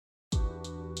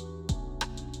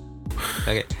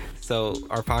Okay, so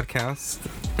our podcast.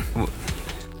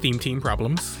 Theme Team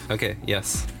Problems. Okay,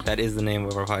 yes, that is the name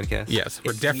of our podcast. Yes,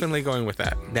 we're definitely going with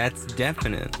that. That's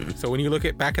definite. So when you look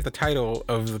back at the title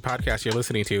of the podcast you're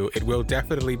listening to, it will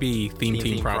definitely be Theme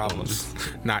Team Problems.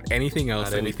 Not anything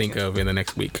else that we think of in the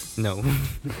next week. No.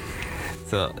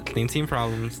 So, Theme Team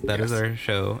Problems, that is our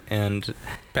show, and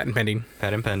Patent pending.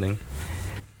 Patent pending.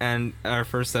 And our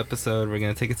first episode, we're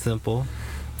going to take it simple.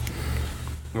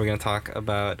 We're going to talk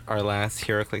about our last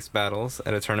HeroClix battles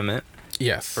at a tournament.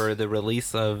 Yes. For the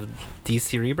release of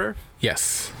DC Rebirth.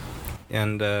 Yes.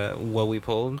 And what we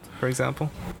pulled, for example.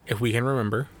 If we can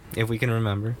remember. If we can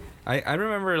remember. I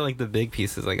remember, like, the big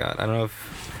pieces I got. I don't know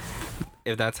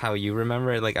if that's how you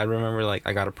remember it. Like, I remember, like,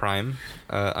 I got a Prime,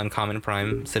 Uncommon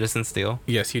Prime, Citizen Steel.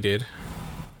 Yes, you did.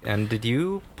 And did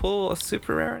you pull a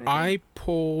super rare? I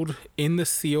pulled in the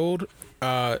sealed,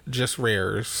 just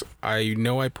rares. I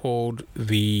know I pulled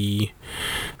the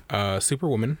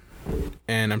Superwoman,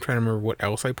 and I'm trying to remember what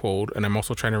else I pulled, and I'm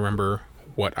also trying to remember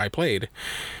what I played.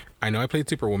 I know I played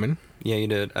Superwoman. Yeah, you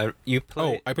did. I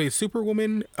played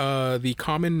Superwoman, the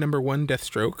common #1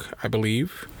 Deathstroke, I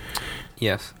believe.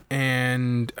 Yes.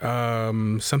 And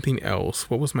something else.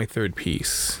 What was my third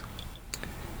piece?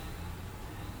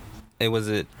 Was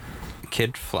it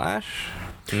Kid Flash?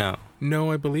 No.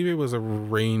 No, I believe it was a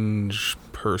range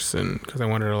person, because I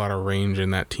wanted a lot of range in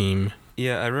that team.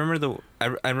 Yeah, I remember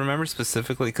I remember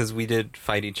specifically because we did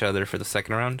fight each other for the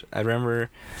second round. I remember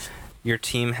your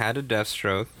team had a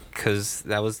Deathstroke because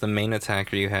that was the main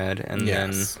attacker you had, and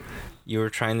then you were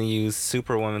trying to use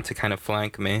Superwoman to kind of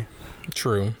flank me.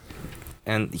 True.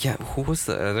 And yeah, who was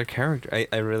the other character?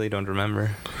 I really don't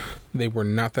remember. They were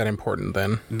not that important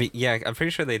then. But yeah, I'm pretty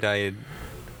sure they died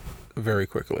very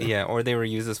quickly. Yeah, or they were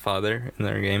used as fodder in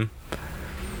their game.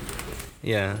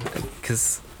 Yeah,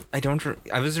 because I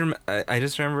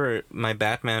just remember my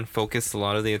Batman focused a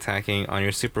lot of the attacking on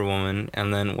your Superwoman,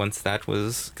 and then once that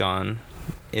was gone,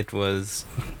 it was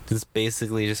just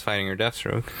basically just fighting your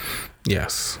Deathstroke.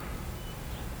 Yes.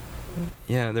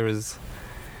 Yeah,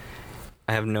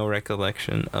 I have no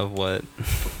recollection of what.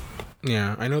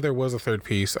 Yeah, I know there was a third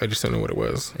piece. I just don't know what it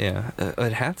was. Yeah,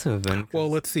 it had to have been.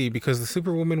 Well, let's see, because the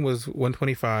Superwoman was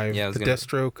 125. Yeah,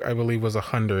 Deathstroke, I believe, was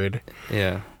 100.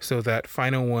 Yeah. So that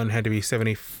final one had to be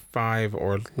 75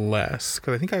 or less,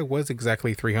 because I think I was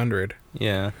exactly 300.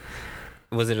 Yeah.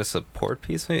 Was it a support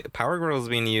piece? Power Girl is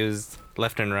being used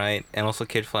left and right, and also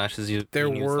Kid Flash is used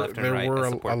left and right.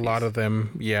 There were a lot of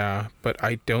them, yeah, but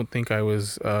I don't think I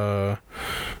was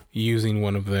using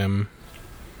one of them.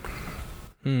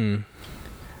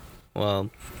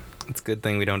 Well, it's a good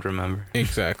thing we don't remember.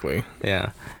 Exactly.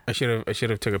 Yeah. I should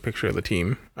have took a picture of the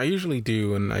team. I usually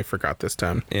do, and I forgot this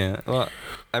time. Yeah. Well,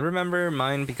 I remember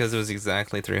mine because it was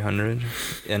exactly 300,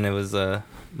 and it was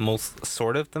most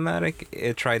sort of thematic.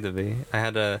 It tried to be. I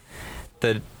had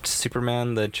the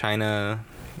Superman, the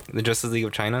Justice League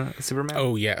of China Superman.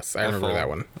 Oh yes, I remember that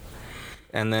one.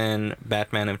 And then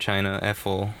Batman of China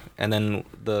FO, and then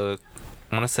I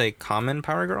want to say common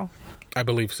Power Girl. I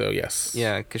believe so, yes.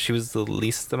 Yeah, because she was the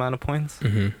least amount of points.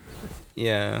 Mm-hmm.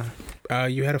 Yeah.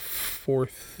 You had a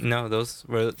fourth. No, those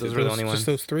were the only ones. Just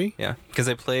those three? Yeah, because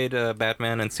I played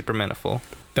Batman and Superman at full.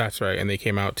 That's right, and they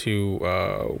came out to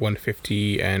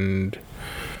 150 and...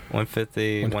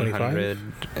 150, 100.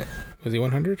 Was he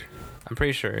 100? I'm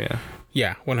pretty sure, yeah.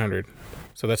 Yeah, 100.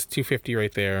 So that's 250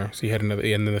 right there. So you had another,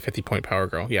 and then the 50-point Power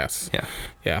Girl. Yes. Yeah.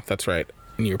 Yeah, that's right.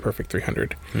 And you were perfect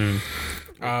 300. It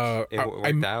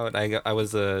worked out. I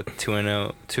was a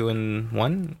 2-1.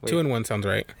 2-1 sounds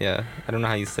right. Yeah, I don't know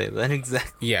how you say that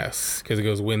exactly. Yes, because it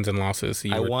goes wins and losses. So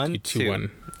you won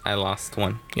 2-1. I lost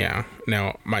 1. Yeah.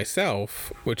 Now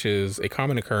myself, which is a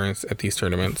common occurrence at these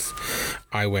tournaments,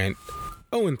 I went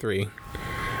 0-3.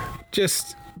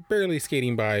 Just barely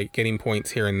skating by, getting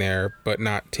points here and there, but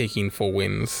not taking full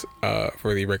wins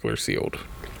for the regular sealed.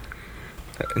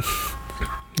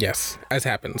 Yes, as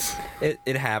happens.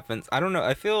 It happens. I don't know.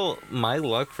 I feel my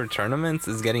luck for tournaments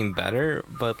is getting better,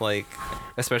 but like,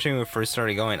 especially when we first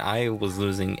started going, I was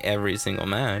losing every single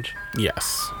match.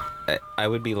 Yes. I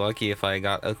would be lucky if I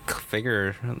got a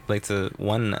figure like to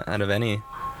 1 out of any.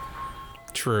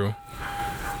 True.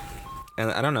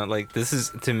 And I don't know, like,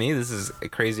 to me, this is a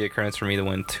crazy occurrence for me to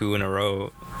win 2 in a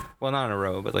row. Well, not in a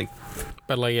row, but like...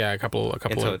 But like, yeah, a couple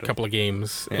of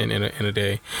games in a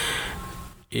day.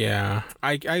 Yeah,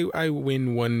 I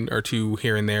win one or two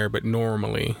here and there, but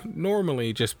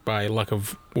normally just by luck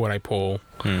of what I pull,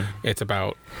 it's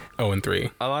about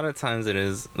 0-3. A lot of times it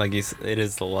is like it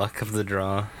is the luck of the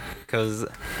draw, because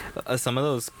some of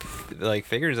those like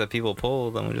figures that people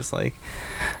pulled, I'm just like,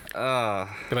 They're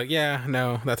like, yeah,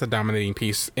 no, that's a dominating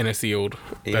piece in a sealed.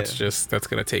 That's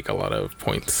gonna take a lot of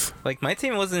points. like my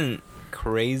team wasn't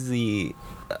crazy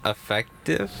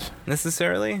effective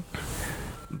necessarily,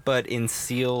 but in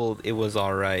sealed it was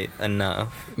all right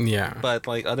enough. Yeah, But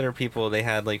like other people, they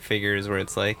had like figures where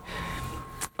it's like,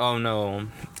 oh no,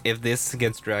 if this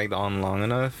gets dragged on long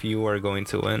enough, you are going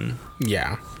to win.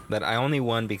 yeah. That I only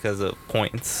won because of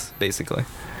points, basically.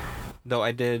 Though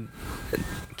I did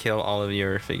kill all of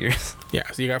your figures. Yeah,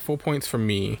 so you got full points from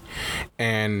me,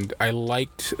 and I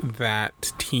liked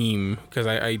that team because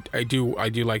I do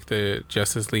like the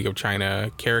Justice League of China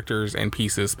characters and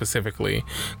pieces specifically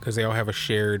because they all have a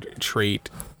shared trait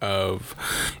of,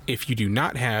 if you do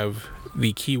not have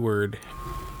the keyword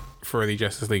for the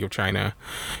Justice League of China,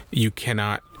 you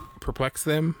cannot perplex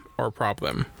them or prop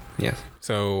them. Yes.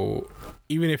 So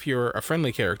even if you're a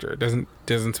friendly character, it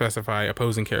doesn't specify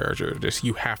opposing character. Just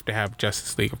you have to have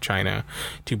Justice League of China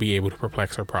to be able to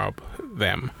perplex or prop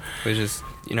them. Which is,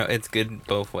 it's good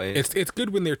both ways. It's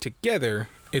good when they're together.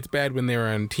 It's bad when they're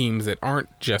on teams that aren't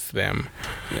just them.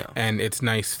 Yeah. And it's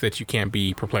nice that you can't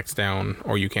be perplexed down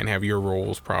or you can't have your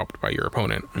roles propped by your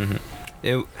opponent.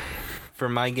 Mm-hmm. For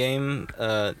my game,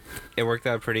 it worked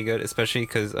out pretty good, especially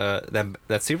because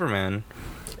that Superman,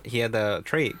 he had the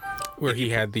trait where he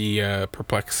had the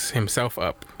perplex himself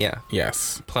up. Yeah.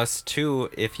 Yes.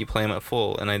 +2 if you play him at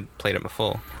full, and I played him at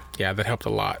full. Yeah, that helped a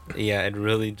lot. Yeah, it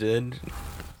really did.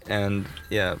 And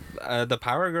yeah, the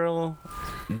Power Girl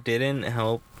didn't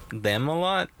help them a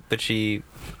lot, but she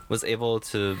was able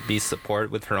to be support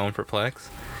with her own perplex.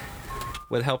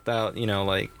 What helped out,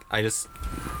 like I just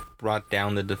brought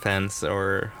down the defense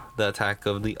or the attack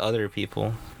of the other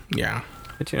people. Yeah.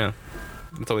 But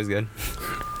it's always good.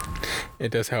 It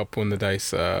does help when the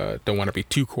dice don't want to be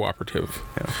too cooperative.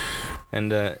 Yeah.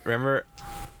 And I remember,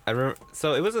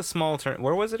 so it was a small turn.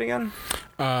 Where was it again?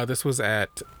 This was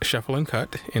at Shuffle and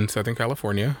Cut in Southern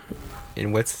California.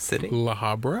 In what city? La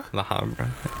Habra. La Habra.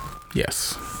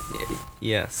 Yes.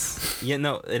 Yes. Yeah,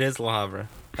 no, it is La Habra.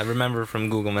 I remember from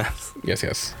Google Maps.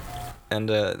 Yes. And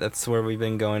that's where we've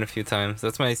been going a few times.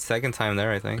 That's my second time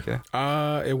there, I think.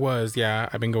 Yeah. It was, yeah.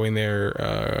 I've been going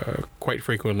there quite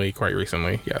frequently, quite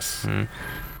recently. Yes. Mm.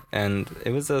 And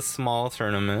it was a small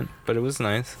tournament, but it was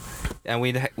nice. And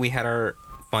we had our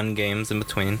fun games in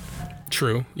between.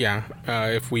 True, yeah.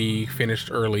 If we finished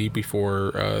early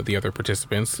before the other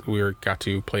participants, we got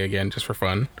to play again just for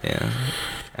fun. Yeah.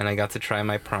 And I got to try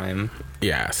my Prime.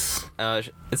 Yes.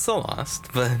 It's still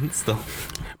lost, but still.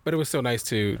 But it was so nice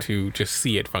to just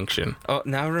see it function. Oh,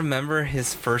 now I remember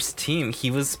his first team.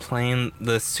 He was playing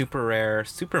the super rare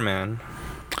Superman.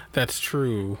 That's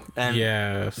true. And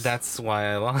yes. That's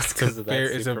why I lost, because of that.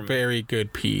 It's a very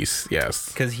good piece, yes.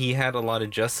 Because he had a lot of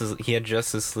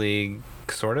Justice League,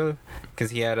 sort of.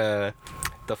 Because he had the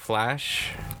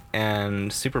Flash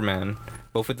and Superman,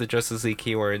 both with the Justice League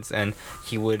keywords, and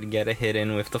he would get a hit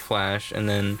in with the Flash, and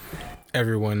then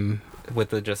everyone with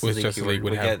the Justice League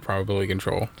would have probability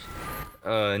control.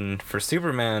 And for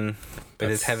Superman, with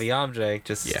his heavy object,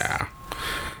 it's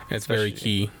very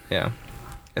key. Yeah.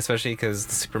 Especially because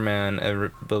the Superman, I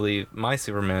believe my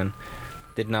Superman,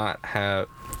 he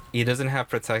doesn't have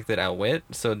protected outwit,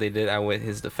 so they did outwit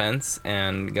his defense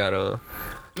and got a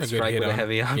strike with a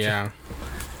heavy object. Yeah.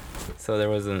 So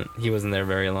he wasn't there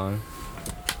very long.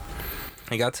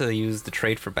 I got to use the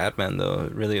trait for Batman though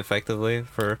really effectively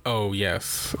for. Oh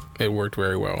yes, it worked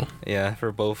very well. Yeah,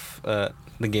 for both the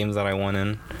games that I won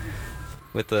in,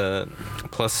 with the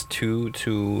 +2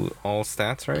 to all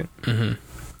stats, right? Mm-hmm.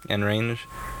 And range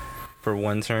for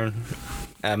one turn.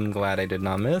 I'm glad I did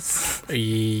not miss.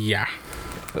 Yeah.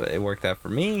 But it worked out for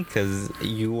me because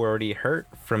you were already hurt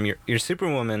from your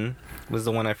Superwoman was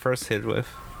the one I first hit with.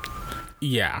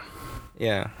 Yeah.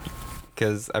 Yeah.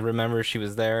 Because I remember she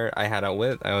was there. I had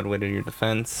outwit. I outwitted your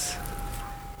defense,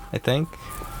 I think.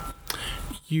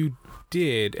 You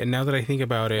did, and now that I think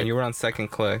about it... And you were on second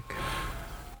click.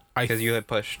 Because you had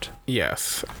pushed.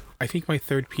 Yes. I think my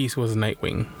third piece was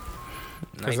Nightwing.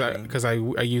 Because I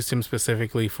used him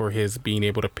specifically for his being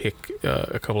able to pick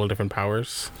a couple of different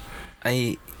powers.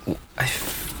 I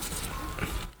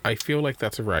feel like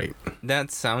that's right.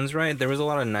 That sounds right. There was a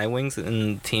lot of Nightwings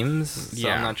in teams, so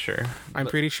I'm not sure. I'm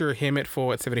pretty sure him at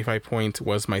full at 75 points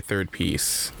was my third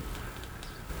piece.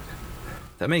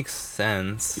 That makes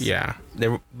sense. Yeah.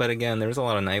 But again, there was a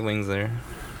lot of Nightwings there.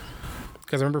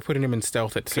 because I remember putting him in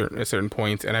stealth at certain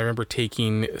points, and I remember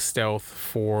taking stealth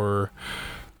for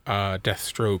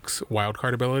Deathstroke's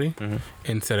wildcard ability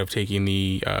instead of taking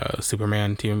the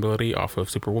Superman team ability off of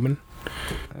Superwoman.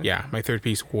 Okay. Yeah, my third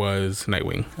piece was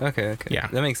Nightwing. Okay. Yeah,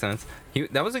 that makes sense.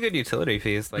 That was a good utility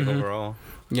piece, like overall.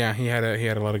 Yeah, he had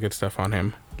a lot of good stuff on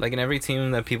him. Like in every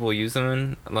team that people use him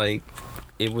in, like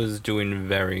it was doing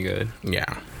very good.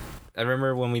 Yeah, I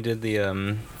remember when we did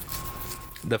the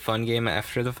fun game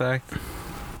after the fact,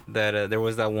 that there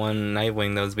was that one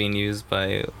Nightwing that was being used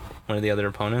by one of the other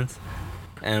opponents,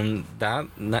 and that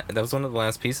was one of the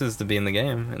last pieces to be in the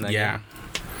game. In that game.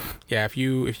 Yeah. If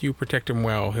you protect him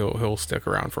well, he'll stick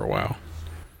around for a while.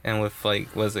 And with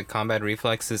was it combat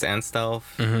reflexes and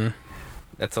stealth?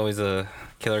 That's always a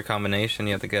killer combination.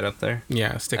 You have to get up there.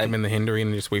 Yeah, stick them in the hindering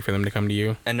and just wait for them to come to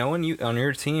you. And no one on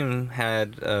your team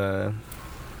had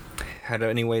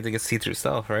any way to see through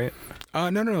stealth, right?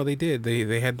 No, they did.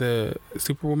 They had the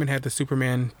Superwoman had the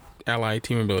Superman ally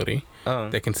team ability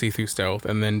that can see through stealth,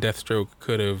 and then Deathstroke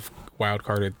could have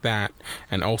wildcarded that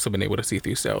and also been able to see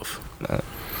through stealth.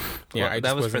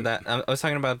 That was for that. I was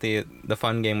talking about the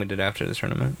fun game we did after the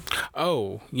tournament.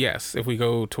 Oh yes, if we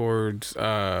go towards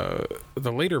the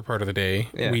later part of the day,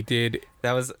 we did.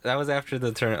 That was after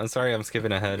the tournament. I'm sorry, I'm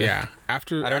skipping ahead. Yeah,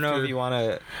 after. I don't know if you want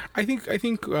to. I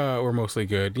think we're mostly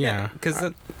good. Yeah, because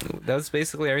that was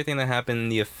basically everything that happened in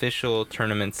the official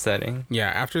tournament setting. Yeah,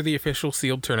 after the official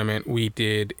sealed tournament, we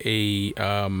did a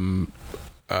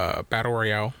battle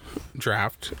royale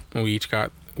draft. We each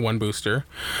got one booster,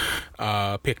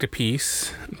 picked a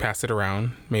piece, passed it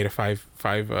around, made a five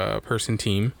person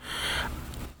team.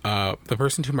 The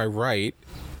person to my right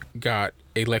got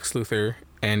a Lex Luthor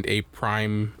and a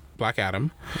Prime Black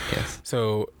Adam. Yes.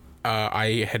 So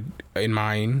I had in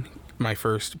mind, my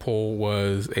first pull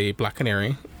was a Black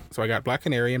Canary. So I got Black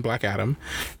Canary and Black Adam,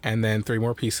 and then 3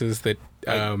 more pieces that.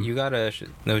 You got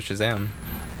Shazam.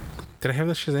 Did I have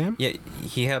the Shazam? Yeah,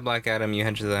 he had Black Adam. You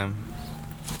had Shazam.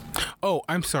 Oh,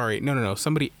 I'm sorry. No.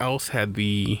 Somebody else had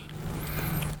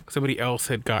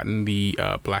gotten the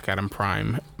Black Adam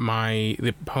Prime.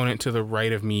 The opponent to the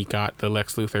right of me got the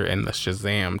Lex Luthor and the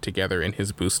Shazam together in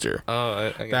his booster.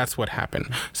 Oh, that's what happened.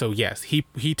 So yes,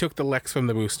 he took the Lex from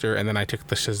the booster, and then I took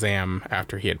the Shazam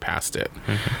after he had passed it.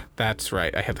 That's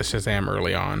right. I had the Shazam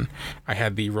early on. I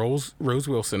had the Rose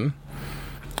Wilson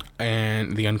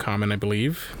and the uncommon, I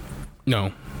believe.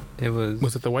 No, it was.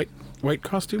 Was it the white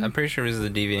costume? I'm pretty sure it was the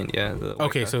Deviant. Yeah.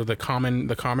 Okay, so the common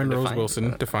Rose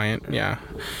Wilson, Defiant. Yeah.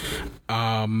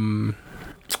 And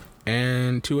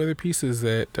 2 other pieces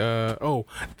that.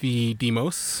 The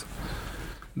Demos.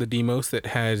 The Demos that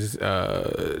has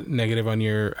negative on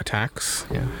your attacks.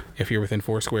 Yeah. If you're within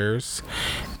 4 squares.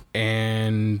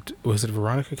 And was it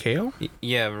Veronica Kale?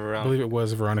 Yeah, Veronica. I believe it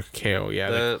was Veronica Kale. Yeah,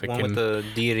 the one with the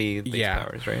deity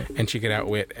powers, right? And she could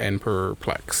outwit and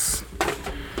perplex.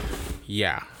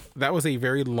 Yeah, that was a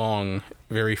very long,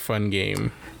 very fun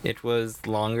game. It was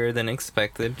longer than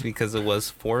expected because it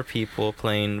was 4 people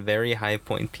playing very high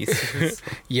point pieces.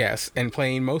 Yes, and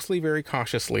playing mostly very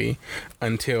cautiously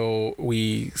until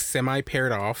we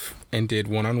semi-paired off and did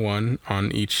 1-on-1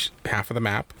 on each half of the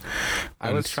map.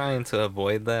 I was trying to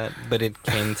avoid that, but it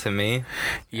came to me.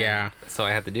 Yeah. So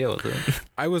I had to deal with it.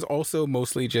 I was also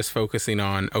mostly just focusing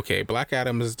on, okay, Black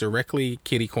Adam is directly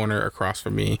kitty corner across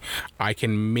from me. I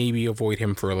can maybe avoid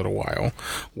him for a little while.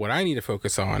 What I need to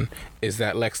focus on is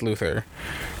that Lex Luthor,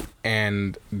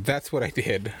 and that's what I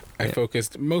did. I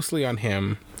focused mostly on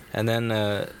him. And then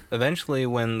eventually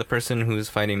when the person who was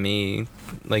fighting me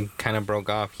kind of broke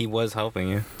off, he was helping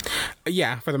you.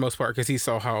 Yeah, for the most part, because he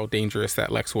saw how dangerous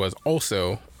that Lex was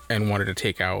also and wanted to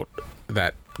take out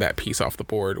that piece off the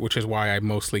board, which is why I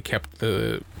mostly kept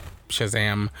the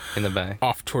Shazam in the back,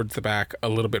 off towards the back, a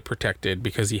little bit protected,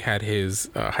 because he had his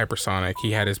hypersonic,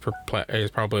 he had his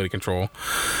probability control,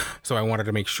 so I wanted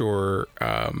to make sure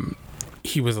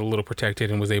he was a little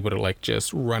protected and was able to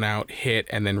just run out, hit,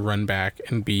 and then run back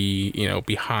and be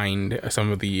behind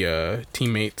some of the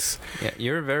teammates. Yeah,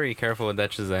 you were very careful with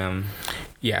that Shazam.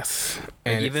 Yes,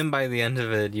 and even by the end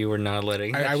of it, you were not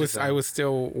letting. I was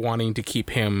still wanting to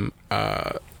keep him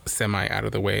semi out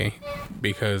of the way,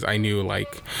 because I knew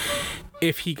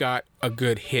if he got a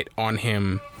good hit on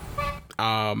him,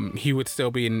 he would still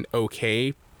be an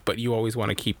okay but you always want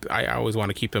to keep. I always want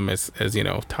to keep them as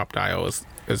top dial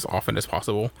as often as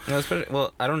possible. No,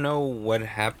 well, I don't know what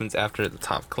happens after the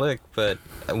top click, but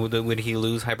would he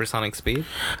lose hypersonic speed?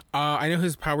 I know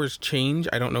his powers change.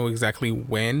 I don't know exactly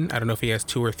when. I don't know if he has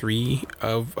 2 or 3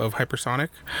 of hypersonic,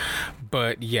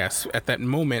 but yes, at that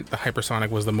moment, the hypersonic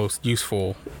was the most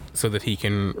useful, so that he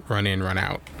can run in, run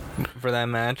out. For that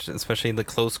match, especially the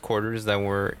close quarters that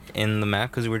were in the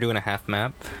map, because we were doing a half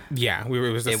map. Yeah, it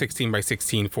was a 16 by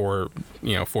 16 for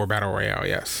battle royale.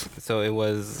 Yes. So it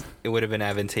would have been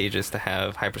advantageous to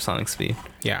have hypersonic speed.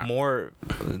 Yeah. More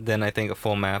than I think a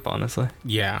full map, honestly.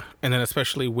 Yeah, and then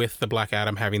especially with the Black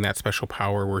Adam having that special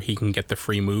power where he can get the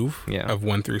free move of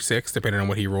 1 through 6, depending on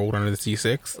what he rolled on the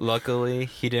D6. Luckily,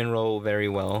 he didn't roll very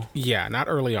well. Yeah, not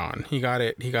early on. He got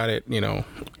it.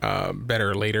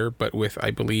 Better later, but with,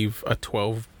 I believe, a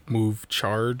 12 move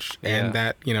charge, and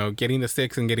that getting the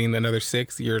 6 and getting another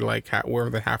 6, you're like more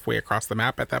than halfway across the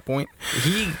map at that point.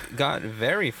 He got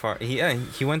very far.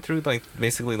 He went through like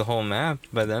basically the whole map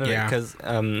by the end of it, because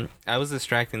I was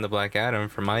distracting the Black Adam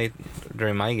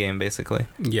during my game basically.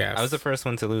 Yes, I was the first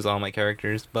one to lose all my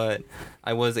characters, but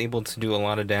I was able to do a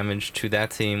lot of damage to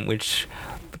that team, which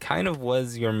kind of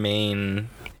was your main.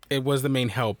 It was the main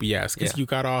help, yes, because you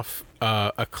got off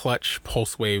a clutch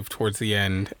pulse wave towards the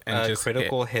end, and just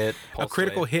critical hit. A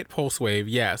critical hit pulse wave,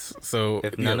 yes. So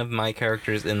if none of my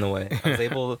characters in the way, I was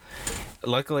able.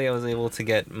 Luckily, I was able to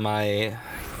get my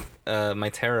my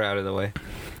Terra out of the way.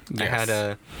 Yes. I had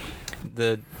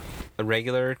a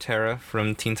regular Terra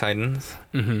from Teen Titans,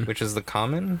 which is the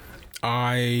common. Or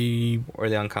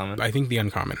the uncommon. I think the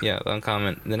uncommon. Yeah, the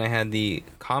uncommon. Then I had the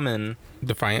common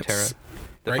Defiance Terra.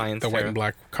 Right? The white and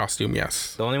black costume,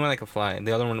 yes. The only one that could fly.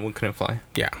 The other one couldn't fly.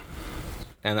 Yeah.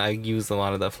 And I used a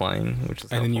lot of that flying, which is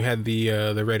helpful. And then you had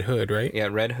the Red Hood, right? Yeah,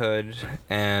 Red Hood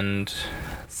and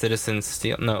Citizen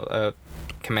Steel. No,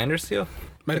 Commander Steel?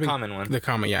 The common one. The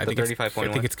common, yeah. I think 35.1.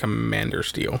 I think it's Commander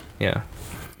Steel. Yeah.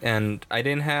 And I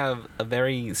didn't have a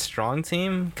very strong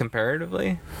team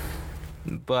comparatively,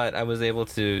 but I was able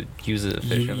to use it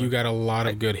efficiently. You got a lot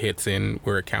of good hits in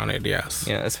where it counted, yes.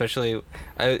 Yeah, especially...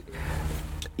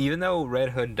 Even though Red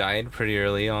Hood died pretty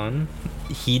early on,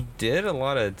 he did a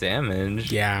lot of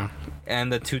damage. Yeah.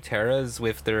 And the 2 Terras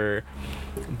with their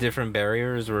different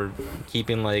barriers were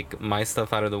keeping like my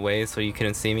stuff out of the way so you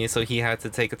couldn't see me. So he had to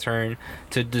take a turn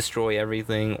to destroy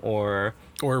everything or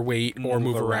wait or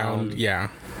move around. Yeah.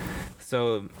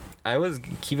 So I was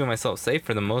keeping myself safe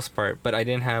for the most part, but I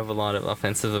didn't have a lot of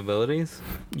offensive abilities.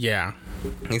 Yeah.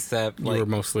 Except you were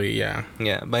mostly, yeah.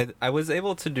 Yeah, but I was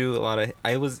able to do a lot of...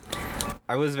 I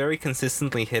was very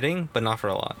consistently hitting, but not for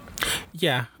a lot.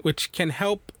 Yeah, which can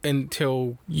help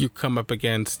until you come up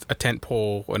against a tent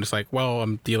pole and it's like, well,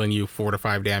 I'm dealing you 4 to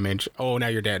 5 damage. Oh, now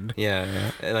you're dead.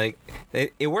 Yeah. Like,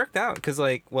 it worked out because,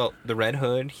 like, well, the Red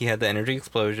Hood, he had the energy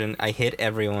explosion. I hit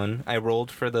everyone. I rolled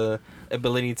for the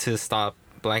ability to stop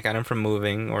Black Adam from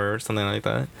moving or something like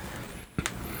that.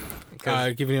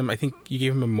 Giving him, I think you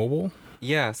gave him a mobile?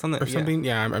 Yeah, something. Or something.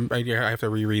 Yeah, I have to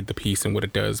reread the piece and what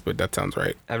it does, but that sounds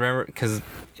right. I remember because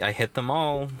I hit them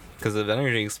all because of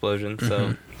energy explosion,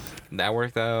 so that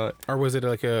worked out. Or was it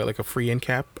like a free end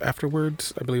cap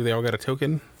afterwards? I believe they all got a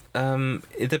token.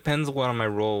 It depends what my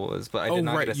roll was, but I did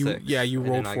not get a 6. You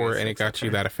rolled for it and it got you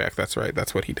that effect. That's right.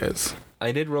 That's what he does.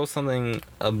 I did roll something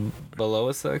below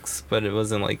a 6, but it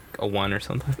wasn't like a 1 or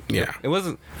something. Yeah. It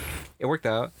wasn't. It worked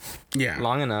out. Yeah.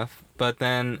 Long enough, but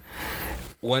then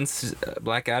once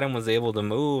Black Adam was able to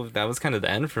move, that was kind of the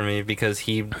end for me because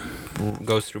he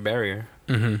goes through barrier.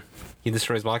 He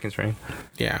destroys blocking screen.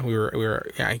 Yeah, we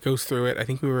were. Yeah, he goes through it. I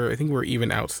think we were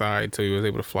even outside, so he was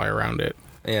able to fly around it.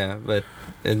 Yeah, but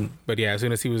yeah, as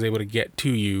soon as he was able to get to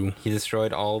you, he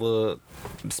destroyed all the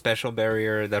special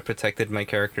barrier that protected my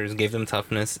characters, gave them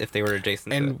toughness if they were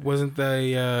adjacent. And to it.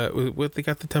 Wasn't what they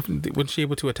got the toughness? Wasn't she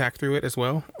able to attack through it as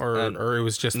well, or it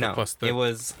was just no? It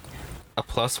was a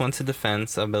 +1 to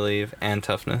defense, I believe, and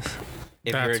toughness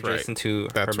if you're adjacent to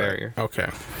her barrier. Okay,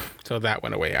 so that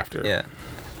went away after. Yeah,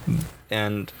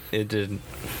 and it did.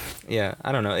 Yeah,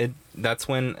 I don't know. That's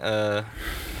when I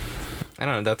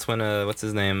don't know. That's when what's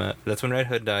his name? That's when Red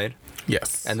Hood died.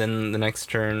 Yes. And then the next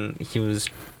turn, he was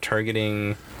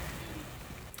targeting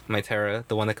my Terra,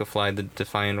 the one that could fly, the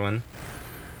Defiant one.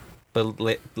 But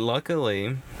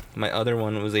luckily, my other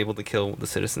one was able to kill the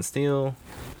Citizen Steel,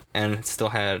 and still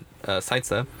had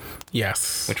sidestep.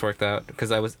 Yes. Which worked out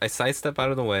because I sidestep out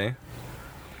of the way,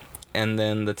 and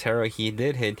then the Terra he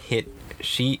did hit.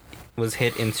 She was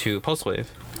hit into Pulse Wave.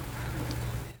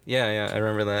 Yeah, I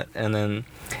remember that. And then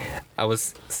I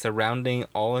was surrounding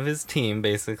all of his team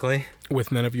basically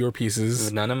With none of your pieces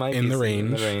with none of my in the pieces in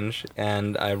range. the range,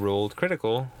 and I rolled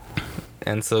critical,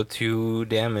 and so 2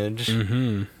 damage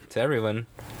Mm-hmm. to everyone,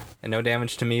 and no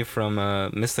damage to me from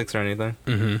Mystics or anything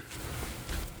Mm-hmm.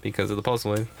 because of the pulse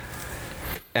wave.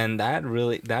 And that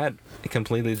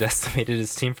completely decimated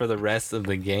his team for the rest of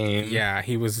the game. Yeah,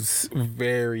 he was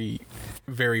very,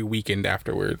 very weakened Because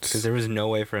afterwards. there was no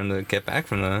way for him to get back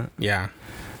from that. Yeah.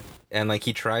 And like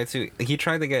he tried to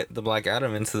get the Black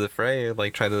Adam into the fray.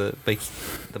 Like the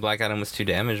Black Adam was 2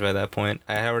 damaged by that point.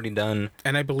 I had already done.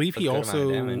 And I believe he a good amount of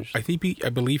also, damage. I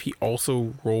believe he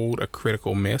also rolled a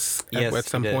critical miss Yes, at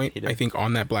some he did, point. he did. I think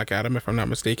on that Black Adam, if I'm not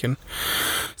mistaken.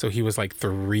 So he was like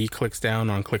 3 clicks down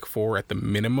on click 4 at the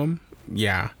minimum.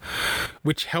 Yeah,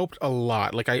 which helped a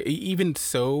lot. Like even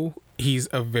so, he's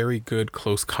a very good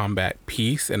close combat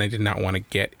piece, and I did not want to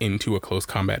get into a close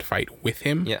combat fight with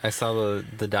him. Yeah, I saw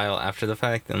the dial after the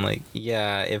fact, and like,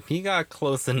 yeah, if he got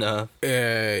close enough,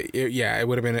 It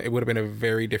would have been a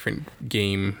very different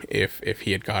game if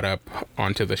he had got up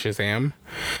onto the Shazam.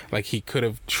 Like he could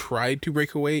have tried to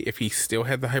break away if he still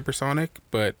had the hypersonic,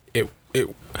 but it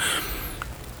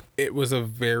was a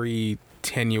very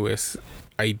tenuous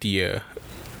idea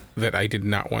that I did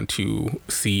not want to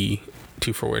see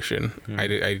to fruition. I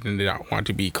did not want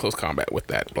to be close combat with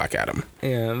that Black Adam.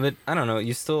 yeah, but I don't know.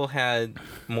 You still had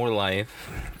more life,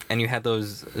 and you had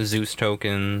those Zeus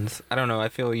tokens. I don't know. I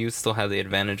feel you still had the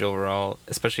advantage overall,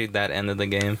 especially that end of the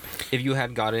game. If you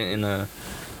had got it in a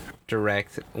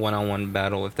direct one-on-one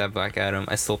battle with that Black Adam,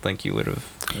 I still think you would have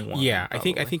won. Yeah, I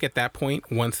probably. think at that point,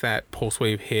 once that pulse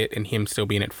wave hit and him still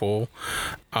being at full,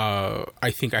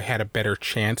 I think I had a better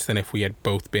chance than if we had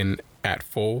both been at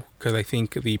full, because I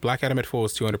think the Black Adam at full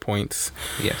is 200 points.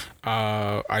 Yes.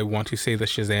 I want to say the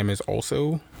Shazam is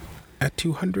also at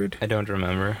 200. I don't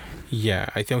remember. Yeah,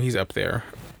 I think he's up there.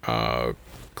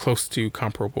 Close to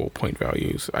comparable point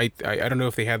values. I don't know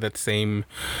if they had that same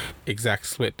exact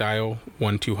split dial,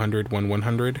 1 200, 1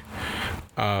 100.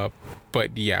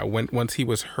 But yeah, once he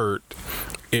was hurt,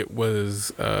 it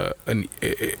was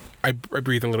I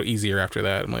breathe a little easier after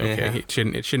that. I'm like, okay, it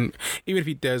shouldn't even if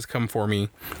he does come for me,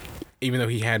 even though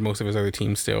he had most of his other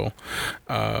team still,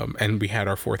 and we had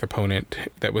our 4th opponent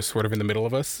that was sort of in the middle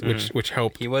of us, which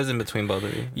helped. He was in between both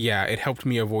of you. Yeah, it helped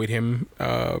me avoid him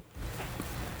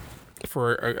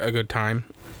for a good time.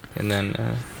 And then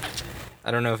I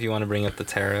don't know if you want to bring up the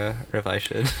Terra or if I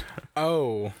should.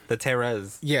 Oh, The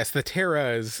Terras. yes, the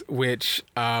Terras, which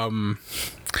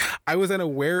I was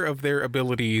unaware of their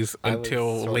abilities I was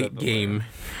until sort late of game.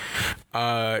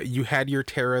 You had your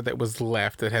Terra that was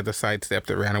left that had the sidestep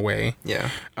that ran away. Yeah.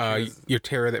 Your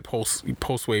Terra that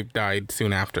pulse wave died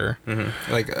soon after.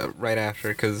 Mm-hmm. Like right after,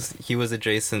 because he was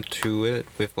adjacent to it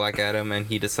with Black Adam, and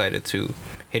he decided to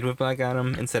hit with Black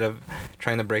Adam instead of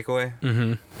trying to break away.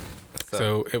 Mm-hmm.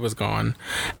 So it was gone,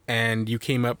 and you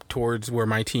came up towards where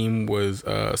my team was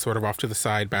sort of off to the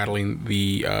side battling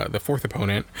the 4th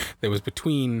opponent that was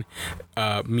between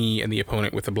me and the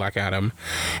opponent with the Black Adam,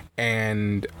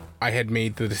 and I had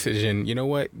made the decision, you know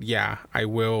what? Yeah, I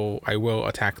will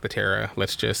attack the Terra.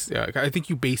 Let's just I think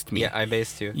you based me. Yeah, I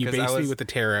based you. You 'Cause based me with the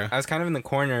Terra. I was kind of in the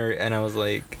corner, and I was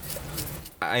like,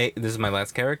 this is my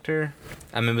last character.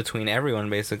 I'm in between everyone,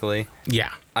 basically.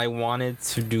 Yeah. I wanted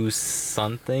to do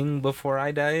something before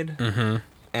I died,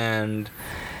 and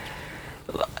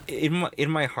in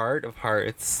my heart of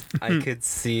hearts, I could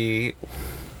see.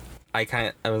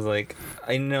 I was like,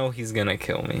 I know he's gonna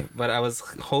kill me, but I was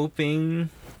hoping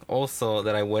also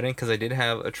that I wouldn't, because I did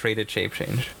have a traded shape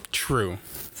change. True.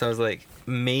 So I was like,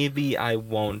 maybe I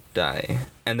won't die,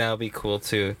 and that'll be cool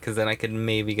too, because then I could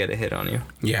maybe get a hit on you.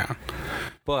 Yeah.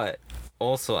 But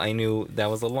also, I knew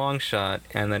that was a long shot,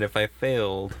 and that if I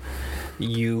failed,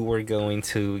 you were going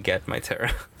to get my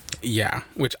Terra. Yeah.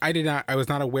 Which I was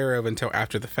not aware of until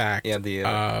after the fact. Yeah, do you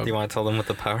want to tell them what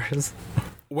the power is?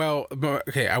 Well,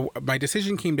 okay, my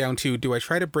decision came down to, do I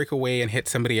try to break away and hit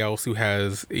somebody else who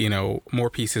has, more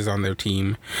pieces on their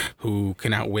team, who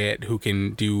can outwit, who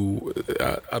can do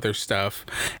other stuff,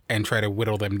 and try to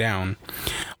whittle them down?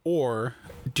 Or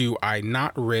do I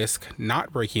not risk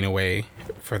not breaking away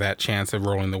for that chance of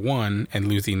rolling the 1 and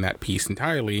losing that piece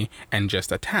entirely and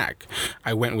just attack?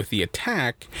 I went with the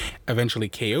attack, eventually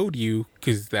KO'd you,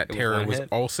 because that Terra was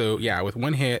also, with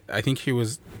 1 hit. I think he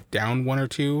was down 1 or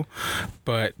 2,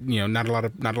 but not a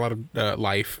lot of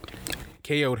life.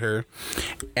 KO'd her,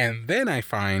 and then I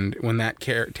find when that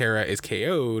Terra is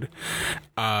KO'd,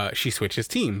 she switches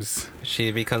teams.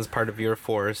 She becomes part of your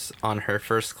force on her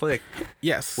first click.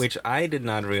 Yes. Which I did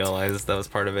not realize that was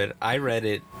part of it. I read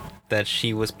it that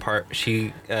she was part.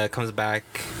 She comes back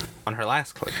on her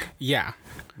last click. Yeah.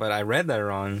 but I read that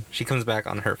wrong. She comes back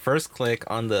on her first click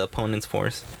on the opponent's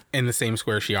force. In the same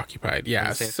square she occupied. Yeah.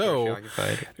 The same square she So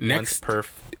occupied. next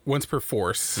once per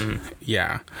force. Mm-hmm.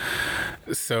 Yeah.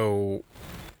 So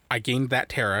I gained that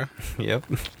Terra. Yep.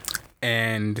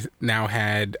 And now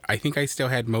I think I still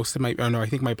had most of my. Oh no, I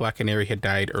think my Black Canary had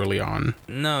died early on.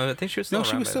 No, I think she was still No,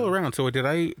 around. she was still around. So did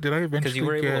I eventually? Because you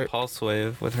were able to pulse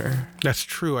wave with her. That's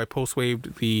true. I pulse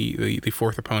waved the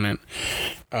fourth opponent.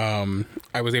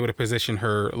 I was able to position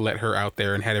her, let her out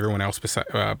there, and had everyone else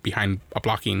behind a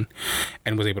blocking,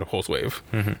 and was able to pulse wave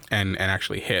and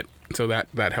actually hit. So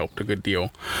that helped a good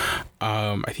deal.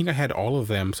 I think I had all of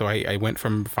them. So I went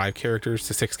from 5 characters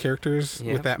to 6 characters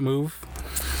with that move.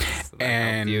 So that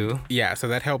helped you. Yeah, so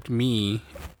that helped me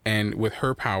and with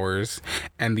her powers.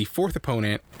 And the fourth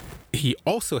opponent, he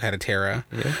also had a Terra,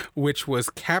 which was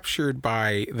captured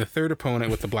by the third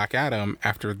opponent with the Black Adam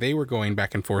after they were going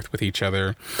back and forth with each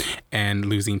other and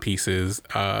losing pieces.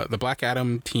 The Black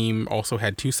Adam team also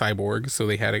had 2 cyborgs, so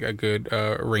they had a good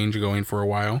range going for a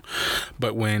while.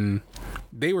 But when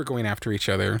they were going after each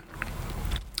other,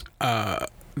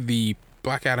 the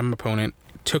Black Adam opponent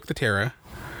took the Terra,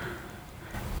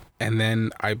 and then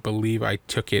I believe I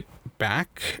took it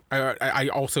back. I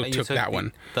also took that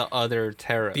one. The other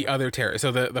Terra. The other Terra.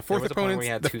 So the fourth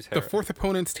opponent's the fourth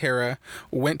opponent's Terra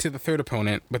went to the third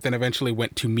opponent, but then eventually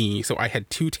went to me. So I had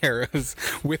 2 Terras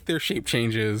with their shape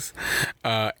changes,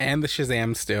 and the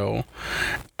Shazam still.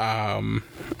 And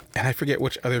I forget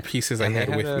which other pieces I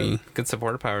had with me. Good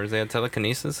support powers. They had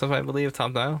telekinesis, if I believe,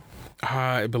 top dial.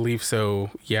 I believe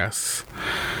so. Yes.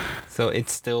 So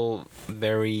it's still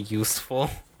very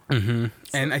useful. Mm-hmm.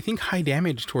 And I think high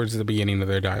damage towards the beginning of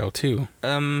their dial too.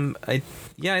 I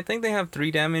think they have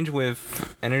 3 damage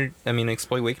with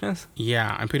exploit weakness.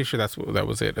 Yeah, I'm pretty sure that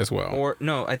was it as well. Or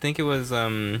no, I think it was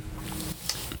not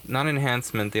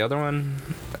enhancement. The other one,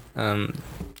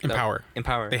 Empower.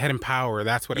 They had Empower.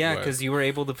 That's what it was. Yeah, because you were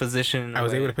able to position. I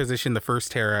was able to position the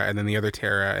first Terra and then the other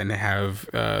Terra and have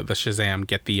the Shazam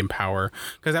get the Empower.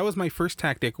 Because that was my first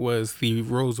tactic, was the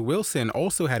Rose Wilson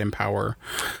also had Empower.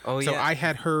 Oh, yeah. So I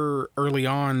had her early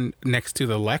on next to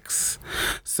the Lex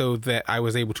so that I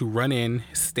was able to run in,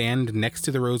 stand next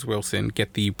to the Rose Wilson,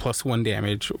 get the +1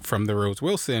 damage from the Rose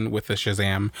Wilson with the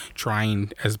Shazam,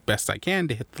 trying as best I can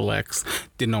to hit the Lex.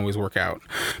 Didn't always work out.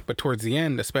 But towards the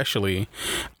end, especially,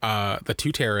 the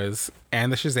 2 Terras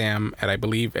and the Shazam, and I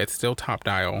believe it's still top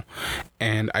dial,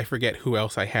 and I forget who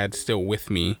else I had still with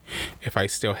me. If I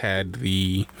still had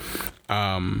the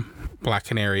Black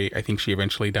Canary, I think she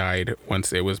eventually died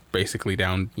once it was basically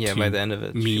down to by the end of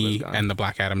it, me and the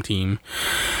Black Adam team,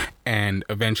 and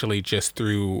eventually just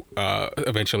through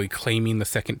eventually claiming the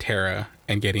second Terra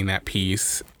and getting that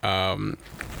piece.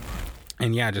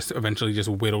 And yeah, just eventually just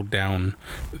whittled down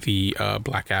the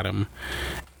Black Adam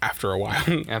after a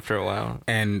while.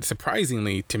 And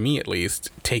surprisingly, to me at least,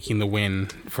 taking the win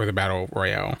for the Battle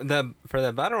Royale. For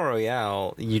the Battle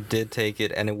Royale, you did take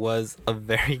it, and it was a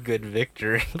very good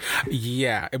victory.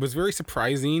 Yeah, it was very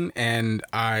surprising, and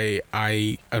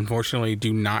I unfortunately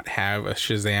do not have a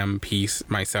Shazam piece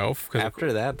myself.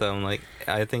 After that, though,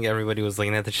 I think everybody was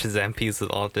looking at the Shazam pieces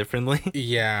all differently.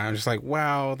 Yeah, I'm just like,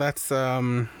 wow, that's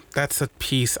a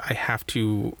piece I have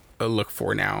to look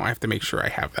for now. I have to make sure I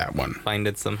have that one. Find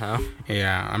it somehow.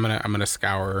 Yeah, I'm gonna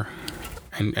scour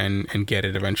and get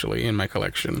it eventually in my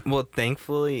collection. Well,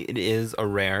 thankfully it is a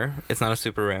rare. It's not a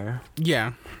super rare.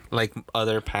 Yeah, like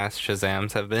other past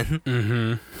Shazams have been.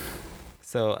 Mm-hmm.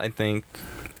 So I think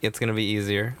it's gonna be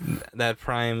easier. That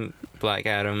Prime Black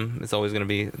Adam is always gonna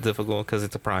be difficult because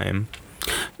it's a Prime.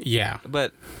 Yeah,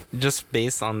 but just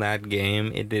based on that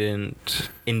game, it didn't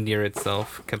endear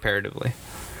itself comparatively.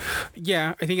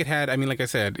 Yeah, I think it had. I mean, like I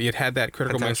said, it had that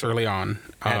critical mass early on.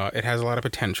 It has a lot of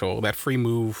potential. That free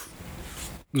move,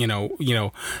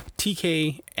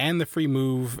 TK and the free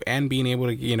move and being able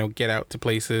to get out to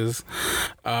places.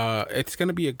 It's going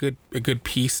to be a good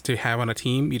piece to have on a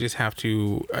team. You just have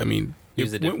to. I mean,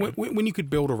 when you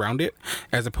could build around it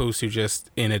as opposed to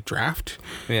just in a draft.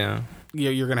 Yeah.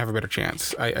 You're gonna have a better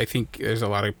chance. I think there's a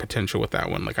lot of potential with that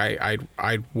one. Like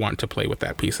I'd want to play with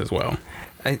that piece as well.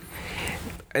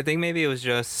 I think maybe it was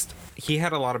just he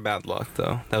had a lot of bad luck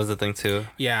though. That was the thing too.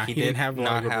 Yeah, he didn't have a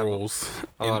lot of good rolls.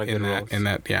 A lot of good rolls in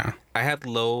that. Yeah, I had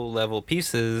low level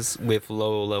pieces with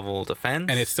low level defense,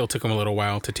 and it still took him a little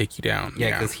while to take you down.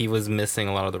 Yeah, because he was missing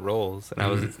a lot of the rolls,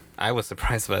 and I was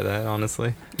surprised by that,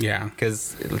 honestly. Yeah,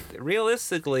 because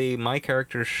realistically, my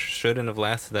character shouldn't have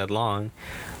lasted that long.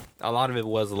 A lot of it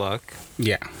was luck.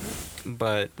 Yeah.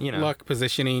 But, luck,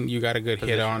 positioning, you got a good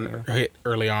hit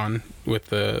early on with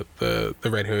the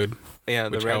Red Hood. Yeah,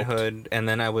 the which red helped. hood, and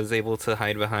then I was able to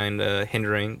hide behind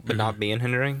hindering, but not being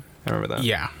hindering. I remember that.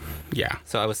 Yeah. Yeah.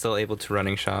 So I was still able to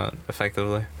running shot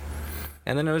effectively.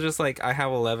 And then it was just like, I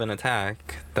have 11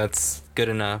 attack. That's good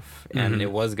enough, and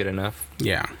it was good enough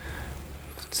Yeah.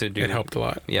 to do. It helped a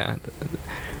lot. Yeah,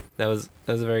 that was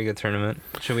a very good tournament.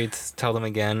 Should we tell them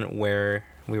again where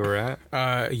we were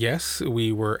at? Yes,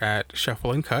 we were at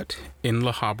Shuffle and Cut in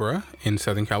La Habra in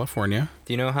Southern California.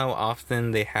 Do you know how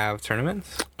often they have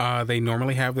tournaments? They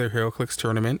normally have their HeroClix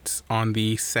tournaments on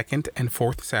the 2nd and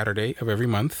 4th Saturday of every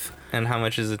month. And how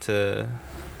much is it to?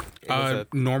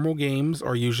 Normal games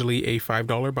are usually a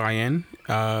 $5 buy-in.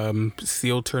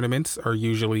 Sealed tournaments are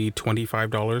usually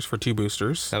 $25 for 2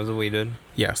 boosters. That was what we did.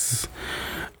 Yes.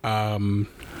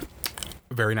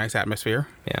 Very nice atmosphere.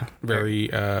 Yeah. Very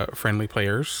friendly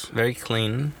players. Very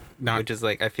clean. Not- which is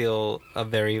like, I feel, a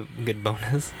very good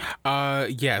bonus.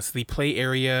 Yes, the play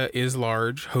area is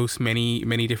large, hosts many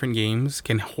different games,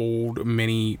 can hold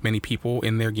many people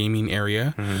in their gaming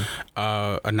area.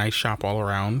 A nice shop all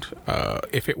around.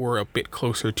 If it were a bit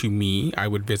closer to me, I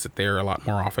would visit there a lot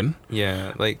more often.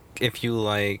 Yeah, like if you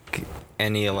like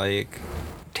any like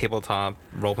tabletop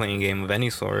role-playing game of any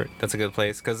sort, that's a good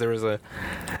place. Because there was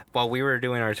while we were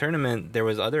doing our tournament, there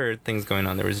was other things going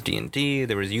on. There was D&D,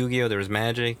 there was Yu-Gi-Oh, there was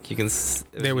Magic.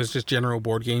 There was just general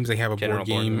board games. They have a board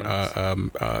game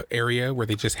area where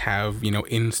they just have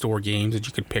in-store games that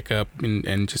you could pick up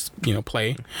and just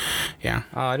play. Yeah.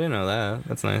 Oh, I didn't know that.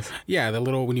 That's nice. Yeah,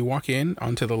 when you walk in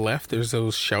onto the left, there's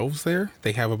those shelves there.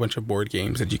 They have a bunch of board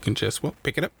games that you can just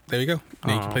pick it up. There you go.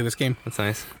 Now you can play this game. That's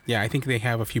nice. Yeah, I think they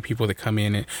have a few people that come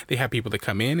in. They have people that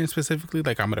come in and specifically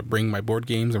like, I'm gonna bring my board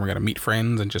games and we're gonna meet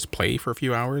friends and just play for a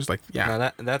few hours. Like,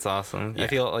 yeah, No, that's awesome. Yeah. I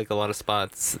feel like a lot of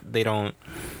spots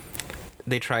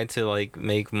they try to like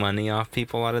make money off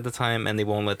people a lot of the time, and they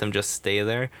won't let them just stay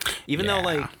there, even though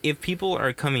like if people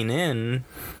are coming in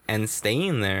and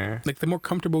staying there, like the more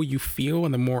comfortable you feel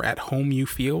and the more at home you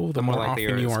feel, the more likely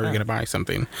often you are spend. going to buy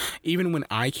something. Even when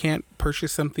I can't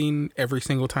purchase something every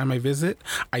single time I visit,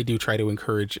 I do try to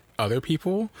encourage other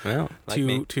people well, like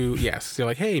me. to yes, they're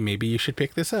like, hey, maybe you should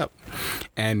pick this up,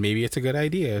 and maybe it's a good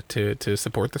idea to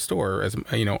support the store, as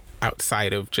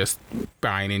outside of just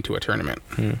buying into a tournament.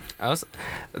 I also,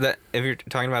 that if you're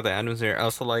talking about the atmosphere, I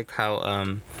also liked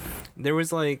how there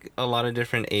was like a lot of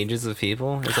different ages of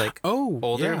people. It's like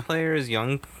older players,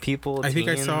 young people. I think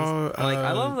I teens. saw, like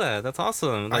I love that. That's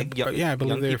awesome. Like I believe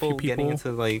young there are a few people getting people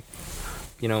into like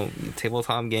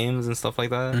tabletop games and stuff like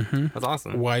that. That's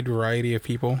awesome. Wide variety of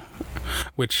people,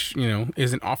 which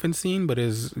isn't often seen, but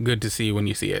is good to see when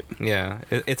you see it. Yeah,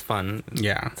 it's fun.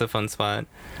 Yeah, It's a fun spot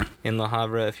in La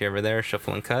Habra. If you're ever there,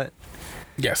 Shuffle and Cut.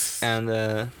 yes.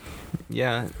 And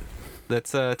yeah,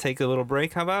 let's take a little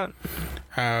break. How about?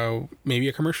 Maybe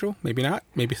a commercial, maybe not,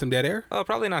 maybe some dead air. Oh,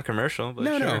 probably not commercial, but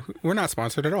No, sure. we're not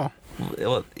sponsored at all,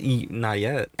 Well, not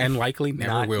yet. and likely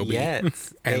never Not will be. yet. And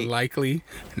Hey, likely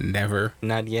never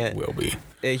not yet. will be.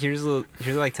 Hey, here's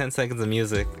like 10 seconds of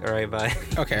music. All right, bye.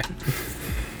 Okay.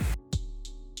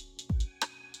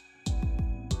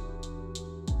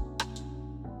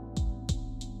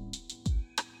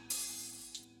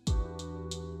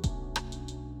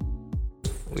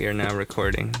 We are now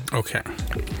recording, Okay.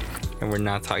 and we're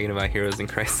not talking about Heroes in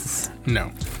Crisis.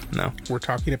 No, No. we're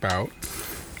talking about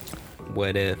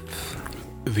What if?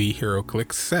 the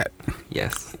HeroClix set.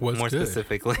 Yes. Was More good.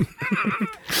 specifically.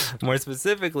 More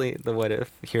specifically, the What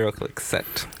If HeroClix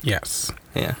set. Yes.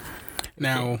 Yeah.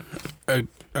 Now, an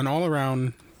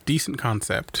all-around decent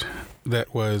concept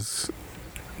that was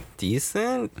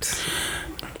Decent.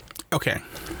 okay.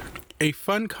 A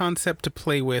fun concept to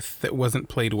play with that wasn't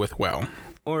played with well.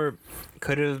 Or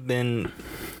could have been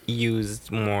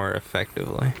used more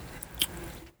effectively.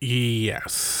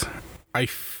 Yes. I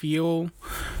feel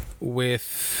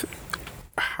with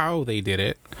how they did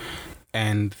it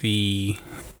and the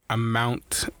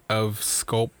amount of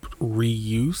sculpt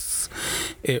reuse,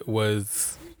 it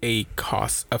was a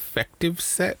cost-effective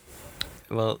set.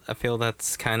 Well, I feel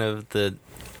that's kind of the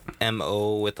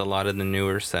MO with a lot of the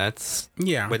newer sets,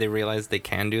 Yeah. where they realize they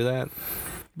can do that.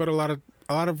 But a lot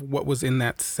of what was in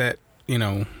that set,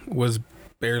 was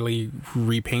barely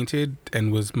repainted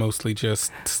and was mostly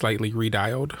just slightly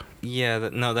redialed. Yeah,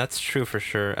 no, that's true for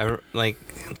sure. Like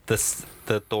the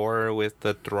Thor with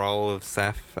the Thrall of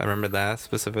Seth. I remember that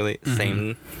specifically.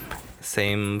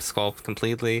 Same sculpt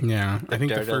completely. Yeah, I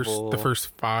think Daredevil. the first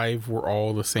 5 were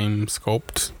all the same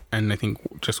sculpt, and I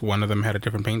think just one of them had a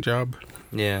different paint job.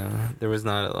 Yeah, there was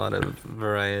not a lot of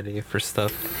variety for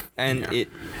stuff, and Yeah. it,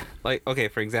 like, okay,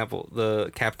 for example,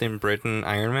 the Captain Britain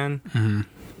Iron Man.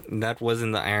 That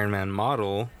wasn't the Iron Man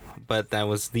model, but that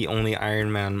was the only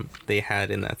Iron Man they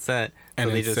had in that set. So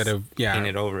And they instead just of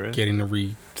painted over it. getting a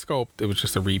re-sculpt, it was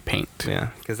just a repaint.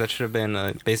 Yeah, because that should have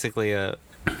been basically a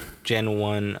Gen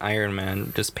 1 Iron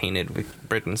Man just painted with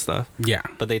brick and stuff. Yeah.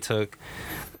 But they took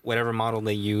whatever model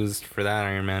they used for that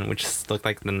Iron Man, which looked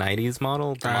like the 90s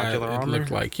model, the modular it armor.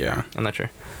 looked like, yeah. I'm not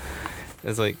sure.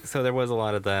 It's like, so there was a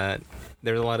lot of that.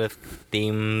 There was a lot of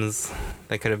themes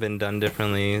that could have been done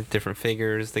differently, different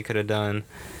figures they could have done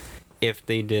if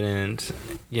they didn't,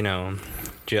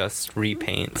 just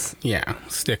repaint Yeah,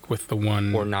 stick with the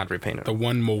one or not repaint it. the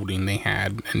one molding they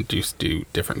had and just do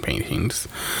different paintings.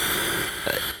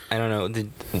 I don't know.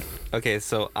 Okay,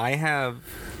 so I have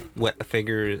what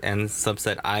figure and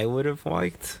subset I would have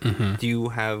liked. Mm-hmm. Do you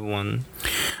have one?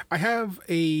 I have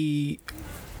the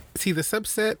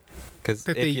subset Because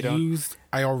that they used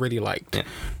I already liked, Yeah.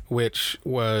 which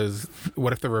was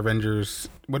what if the Young Revengers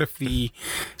what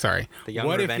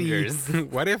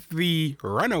if the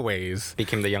Runaways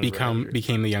became the Young Revengers.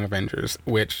 became the Young Avengers,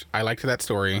 which I liked that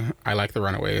story. I liked the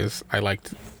Runaways. I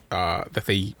liked that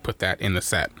they put that in the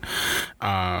set.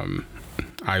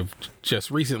 I've just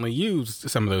recently used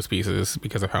some of those pieces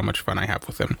because of how much fun I have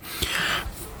with them.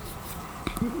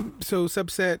 So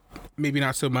subset, maybe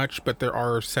not so much, but there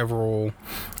are several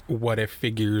what if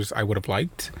figures I would have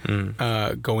liked.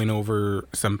 Going over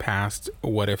some past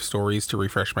what if stories to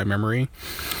refresh my memory.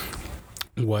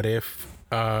 What if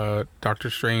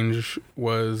Doctor Strange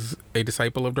was a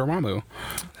disciple of Dormammu?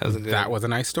 That was a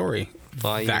nice story.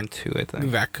 Volume 2, I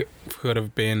think. That could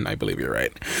have been, I believe you're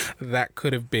right, that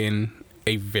could have been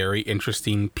a very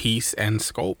interesting piece and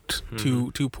sculpt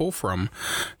to pull from.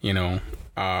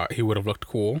 He would have looked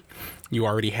cool. You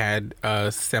already had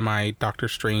a semi Doctor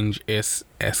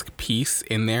Strange-esque piece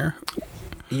in there.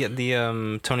 Yeah,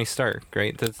 the Tony Stark,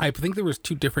 right? I think there was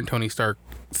 2 different Tony Stark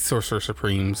Sorcerer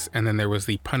Supremes, and then there was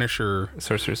the Punisher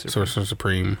Sorcerer Supreme. Sorcerer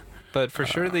Supreme. But for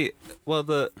sure, the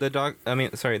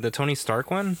Tony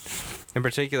Stark one, in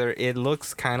particular, it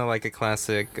looks kind of like a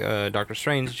classic Doctor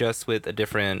Strange, just with a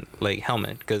different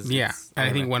helmet. Yeah, and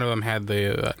I think one of them had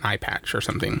the eye patch or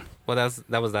something. Well,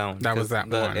 that was that one. That was that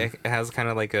one. It has kind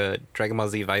of like a Dragon Ball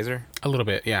Z visor. A little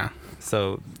bit, yeah.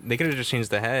 So they could have just changed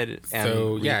the head and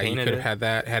you repainted could have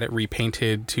had it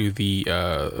repainted to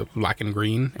the black and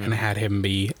green, and had him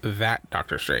be that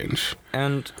Doctor Strange.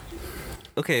 And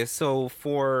okay, so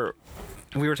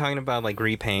we were talking about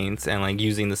repaints and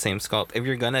using the same sculpt. If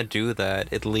you're gonna do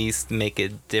that, at least make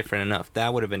it different enough.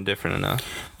 That would have been different enough.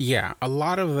 Yeah, a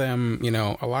lot of them,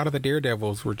 a lot of the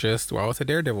Daredevils were just, it's a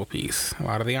Daredevil piece. A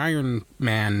lot of the Iron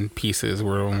Man pieces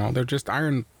were, they're just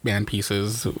Iron Man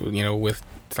pieces, with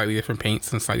slightly different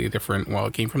paints and slightly different. Well,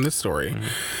 it came from this story. Mm-hmm.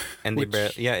 And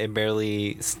it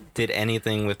barely did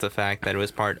anything with the fact that it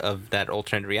was part of that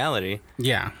alternate reality.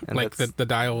 Yeah, and the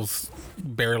dials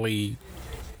barely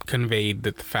conveyed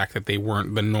the fact that they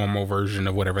weren't the normal version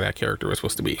of whatever that character was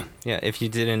supposed to be. Yeah, if you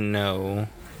didn't know,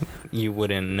 you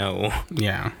wouldn't know.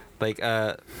 Yeah.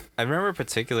 I remember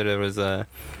particularly there was the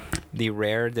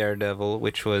rare Daredevil,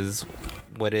 which was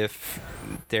what if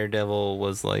Daredevil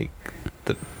was the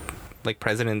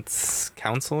president's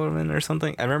councilman or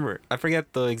something. I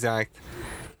forget the exact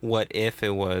what if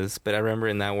it was, but I remember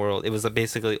in that world it was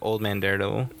basically Old Man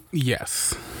Daredevil.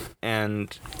 Yes.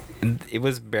 And it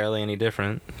was barely any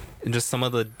different. Just some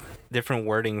of the different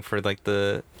wording for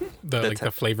the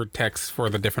flavored text for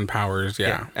the different powers.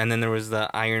 Yeah. And then there was the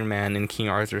Iron Man in King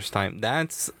Arthur's time.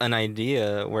 That's an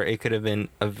idea where it could have been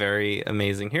a very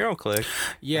amazing hero click.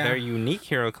 Yeah. A very unique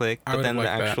hero click. But then the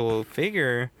actual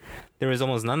figure, there was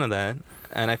almost none of that.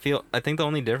 And I think the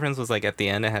only difference was at the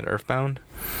end it had Earthbound.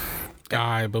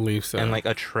 I believe so. And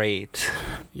a trait.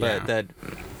 Yeah. But that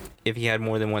if he had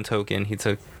more than one token, he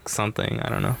took something. I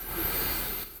don't know.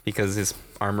 Because his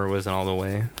armor wasn't all the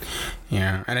way.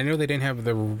 Yeah. And I know they didn't have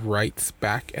the rights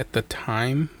back at the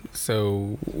time,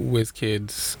 so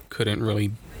WizKids couldn't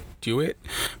really do it.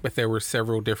 But there were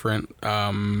several different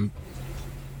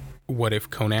what if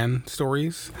Conan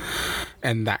stories,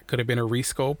 and that could have been a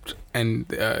resculpt, and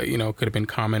could have been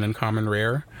common and common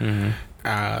rare. Mm-hmm.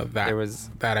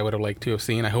 That I would have liked to have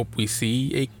seen. I hope we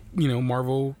see a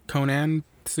Marvel Conan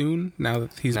soon, now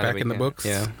that he's back in the books.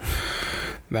 Yeah,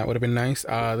 that would have been nice.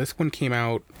 This one came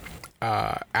out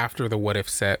after the What If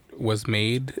set was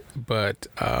made, but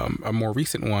a more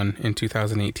recent one in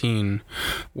 2018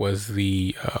 was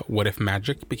the What If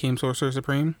Magic became Sorcerer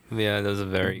Supreme. Yeah, that was a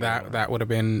very good one. That would have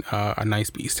been a nice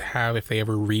piece to have if they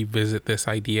ever revisit this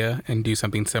idea and do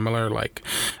something similar. Like,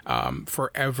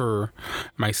 forever,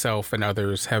 myself and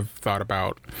others have thought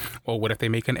about, well, what if they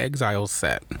make an Exiles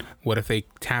set? What if they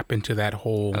tap into that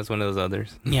whole... That was one of those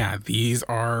others. Yeah, these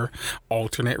are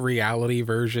alternate reality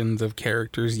versions of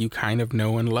characters you kind of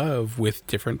know and love with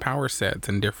different power sets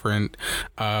and different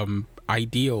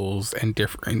ideals and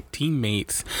different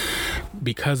teammates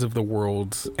because of the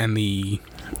worlds and the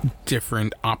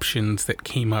different options that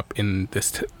came up in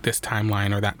this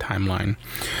timeline or that timeline.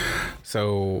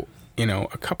 So, you know,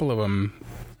 a couple of them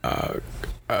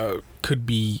could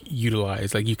be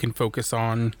utilized. Like, you can focus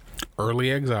on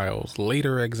early Exiles,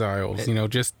 later Exiles, you know,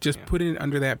 just put it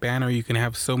under that banner. You can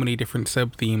have so many different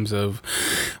sub themes of,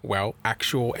 well,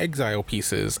 actual Exile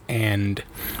pieces and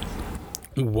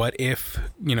what if,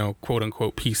 you know, quote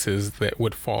unquote pieces that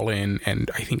would fall in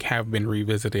and I think have been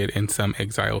revisited in some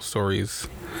Exile stories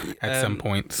at some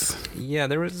points. Yeah,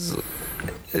 there was...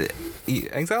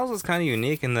 Exiles was kind of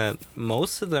unique in that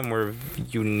most of them were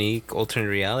unique alternate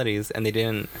realities, and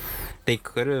they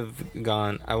could have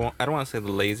gone, I don't want to say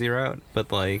the lazy route,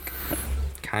 but like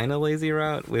kind of lazy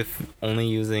route with only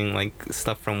using like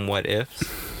stuff from What Ifs.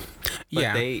 But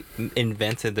Yeah, they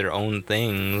invented their own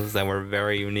things that were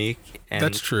very unique. And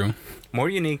that's true. more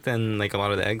unique than like a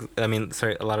lot of a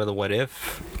lot of the What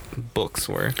If books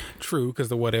were. True, because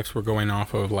the What Ifs were going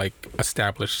off of like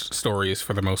established stories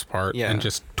for the most part, Yeah. and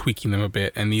just tweaking them a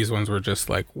bit. And these ones were just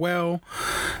like, well,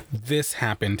 this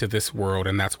happened to this world,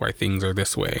 and that's why things are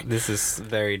this way. This is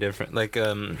very different. Like,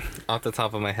 off the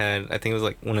top of my head, I think it was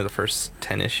like one of the first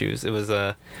 10 issues. It was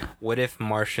what if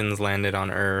Martians landed on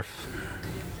Earth,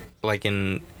 like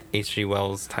in H.G.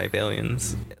 Wells type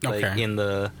aliens, like Okay. in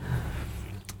the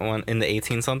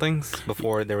 18 somethings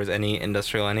before there was any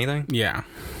industrial anything. Yeah,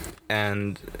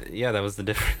 And yeah, that was the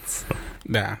difference.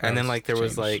 yeah. And then like there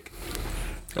was changed.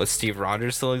 like, Steve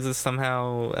Rogers still exists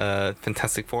somehow.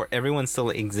 Fantastic Four, everyone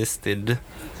still existed,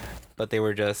 but they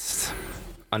were just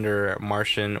under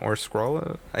Martian or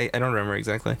Skrull. I don't remember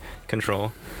exactly.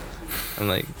 Control. I'm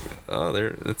like,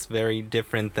 it's very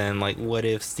different than like, what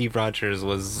if Steve Rogers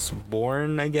was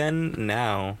born again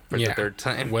now for the third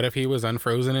time? What if he was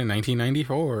unfrozen in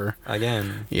 1994?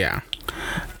 Again. Yeah.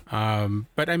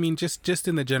 But I mean, just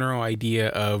in the general idea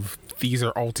of these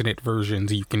are alternate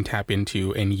versions you can tap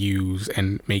into and use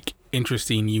and make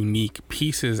interesting, unique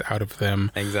pieces out of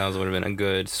them. Exiles would have been a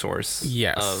good source.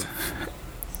 Yes. Of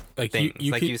like things.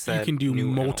 you, Like could, you said, you can do new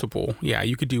and old. multiple. Yeah,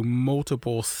 you could do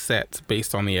multiple sets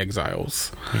based on the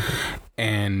Exiles.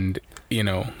 And, you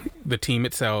know, the team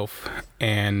itself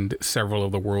and several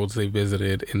of the worlds they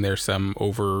visited, and there's some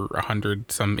over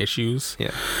 100 some issues.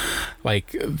 Yeah.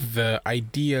 Like, the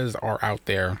ideas are out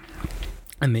there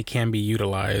and they can be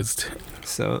utilized.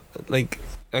 So, like,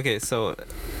 okay, so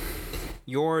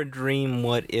your dream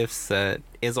What If set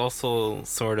is also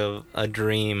sort of a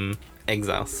dream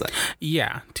Exile set.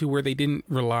 Yeah, to where they didn't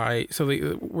rely,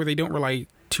 where they don't rely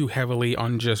too heavily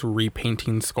on just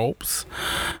repainting sculpts.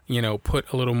 You know, put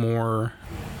a little more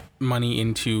money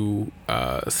into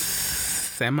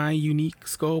semi-unique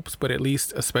sculpts, but at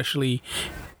least especially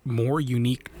more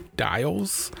unique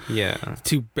dials Yeah.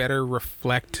 to better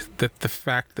reflect the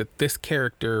fact that this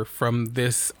character from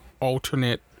this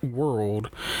alternate world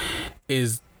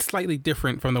is slightly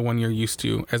different from the one you're used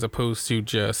to, as opposed to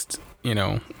just, you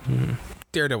know,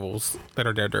 Daredevils that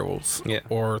are Daredevils. Yeah.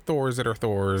 Or Thors that are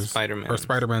Thors. Spider-Mans. Or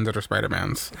Spider-Mans that are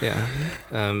Spider-Mans. Yeah.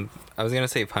 I was going to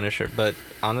say Punisher, but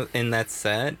in that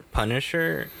set,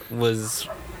 Punisher was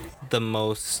the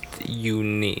most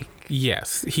unique.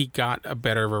 Yes, he got a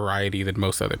better variety than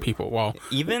most other people. Well,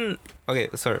 Even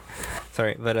sorry,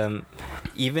 but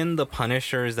even the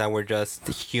Punishers that were just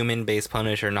human-based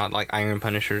Punisher, not like Iron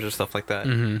Punishers or stuff like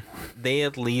that, they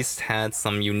at least had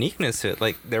some uniqueness to it.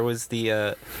 Like there was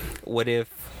the what if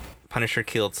Punisher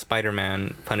killed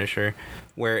Spider-Man Punisher,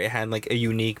 where it had like a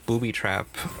unique booby trap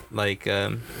like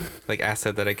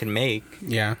asset that I can make,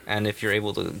 yeah. and if you're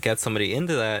able to get somebody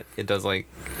into that, it does like,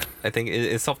 I think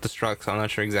it self-destructs, so I'm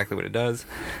not sure exactly what it does.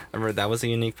 I remember that was a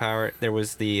unique power. There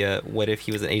was the what if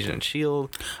he was an agent of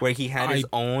S.H.I.E.L.D., where he had his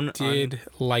own...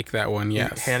 like that one,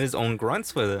 yes. He had his own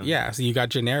grunts with him. Yeah, so you got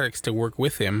generics to work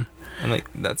with him. I'm like,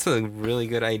 that's a really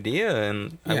good idea,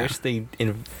 and I Yeah. wish they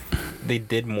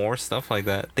did more stuff like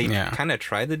that. They Yeah. kind of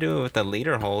tried to do it with the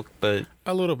later Hulk, but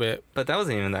A little bit. that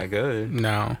wasn't even that good.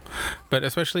 No, but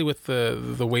especially with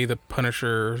the way the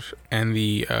Punisher and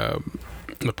the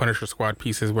the Punisher Squad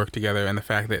pieces work together, and the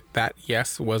fact that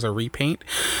yes was a repaint,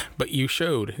 but you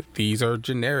showed these are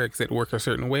generics that work a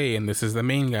certain way, and this is the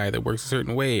main guy that works a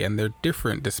certain way, and they're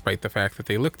different despite the fact that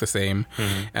they look the same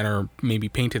and are maybe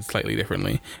painted slightly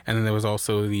differently. And then there was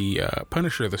also the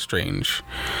Punisher the Strange,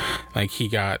 like he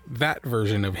got that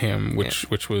version of him,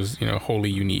 which was wholly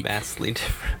unique, vastly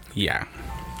different. Yeah.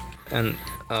 And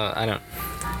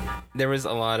there was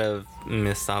a lot of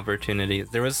missed opportunities.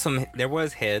 There was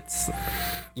hits.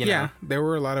 There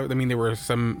were a lot of. I mean, there were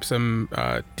some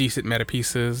decent meta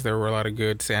pieces. There were a lot of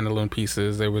good standalone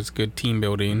pieces. There was good team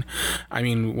building. I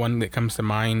mean, one that comes to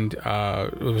mind,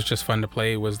 it was just fun to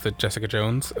play, was the Jessica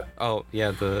Jones. Oh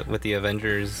yeah, with the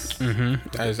Avengers.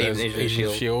 As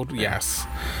Agent Shield. Yes,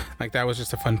 like that was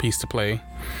just a fun piece to play.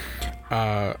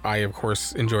 I of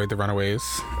course enjoyed the Runaways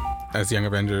as Young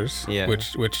Avengers,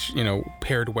 which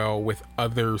paired well with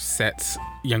other sets,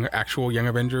 actual Young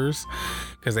Avengers,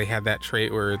 because they had that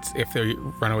trait where it's if they're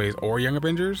Runaways or Young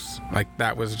Avengers, like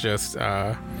that was just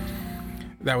a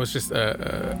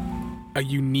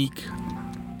unique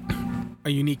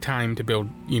time to build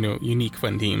unique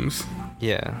fun teams.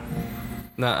 Yeah,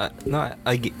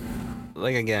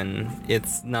 again,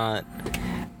 it's not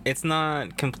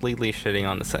completely shitting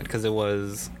on the set, because it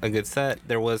was a good set.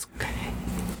 There was,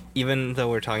 even though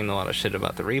we're talking a lot of shit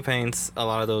about the repaints, a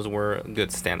lot of those were good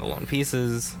standalone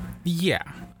pieces. Yeah,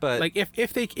 but like if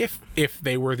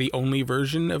they were the only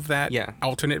version of that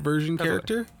alternate version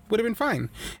character, would have been fine.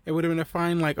 It would have been a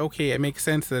fine, like, okay, it makes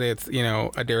sense that it's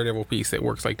a Daredevil piece that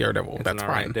works like Daredevil. That's fine.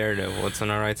 Right Daredevil. It's an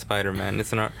alright Spider-Man.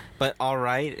 But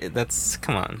alright, that's,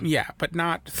 come on. Yeah, but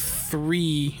not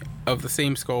 3 of the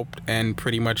same sculpt and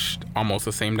pretty much almost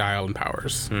the same dial and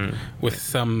powers, with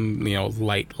some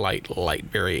light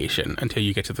variation until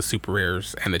you get to the super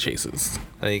rares and the chases.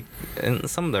 Like, and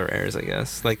some of the rares, I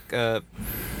guess, like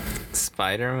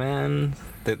Spider-Man.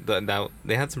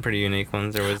 They had some pretty unique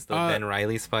ones. There was the Ben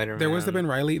Reilly Spider-Man. There was the Ben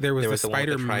Reilly. There was the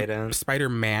Spider-Man.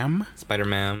 Spider-Man.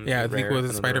 Yeah, I think it was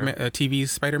the Spider-Man.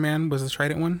 TV's Spider-Man was the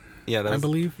Trident one. Yeah, I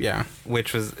believe. Yeah,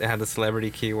 which had the celebrity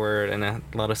keyword and a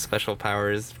lot of special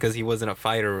powers because he wasn't a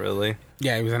fighter really.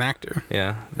 Yeah, he was an actor.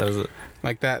 Yeah, that was it.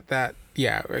 Like that.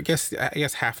 Yeah, I guess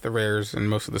half the rares and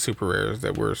most of the super rares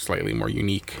that were slightly more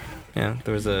unique. Yeah,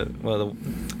 there was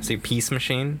Peace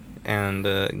Machine and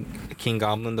King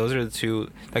Goblin. Those are the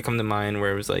two that come to mind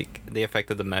where it was like they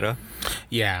affected the meta.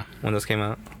 Yeah, when those came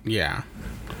out. Yeah,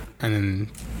 and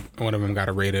then one of them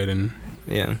got rated and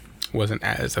wasn't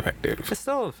as effective. It's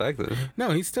still effective.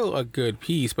 No, he's still a good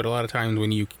piece, but a lot of times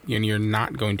when you're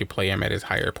not going to play him at his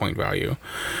higher point value,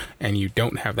 and you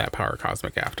don't have that power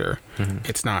cosmic after,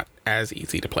 it's not as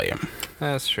easy to play him.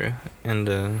 That's true, and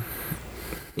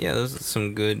those are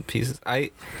some good pieces.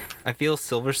 I feel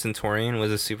Silver Centurion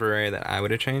was a super rare that I would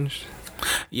have changed.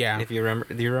 Yeah. If you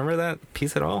remember, do you remember that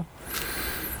piece at all?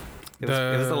 It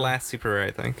was the last super rare,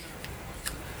 I think.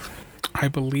 I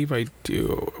believe I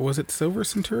do. Was it Silver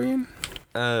Centurion?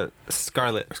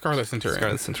 Scarlet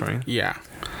Centurion. Yeah.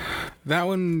 That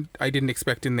one I didn't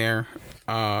expect in there.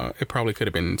 It probably could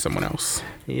have been someone else.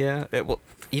 Yeah.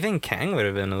 Even Kang would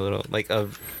have been a little like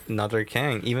another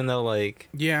Kang, even though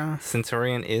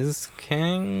Centurion is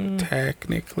Kang.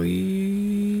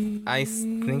 Technically, I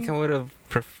think I would have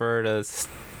preferred a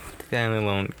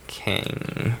standalone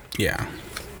Kang. Yeah.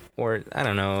 Or I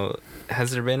don't know.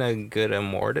 Has there been a good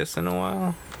Immortus in a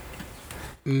while?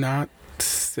 Not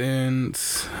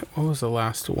since. What was the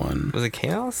last one? Was it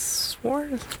Chaos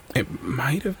Wars? It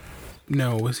might have.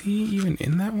 No, was he even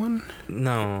in that one?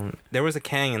 No, there was a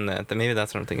Kang in that. Maybe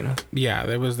that's what I'm thinking of. Yeah,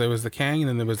 there was the Kang, and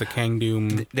then there was the Kang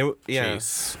Doom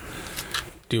Chase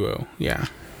duo. Yeah.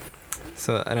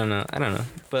 So I don't know.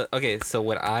 But okay, so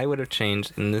what I would have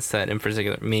changed in this set in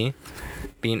particular, me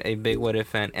being a big What If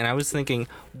fan, and I was thinking,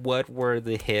 what were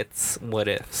the hits What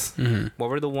Ifs? Mm-hmm. What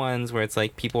were the ones where it's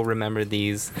like people remember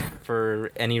these for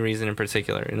any reason in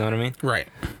particular? You know what I mean? Right.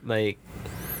 Like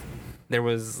there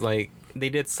was like. They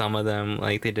did some of them,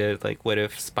 like they did like what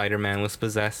if Spider-Man was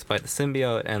possessed by the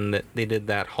symbiote, and they did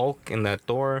that Hulk and that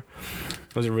Thor.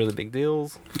 Those are really big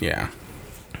deals. Yeah.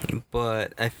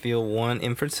 But I feel one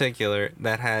in particular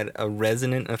that had a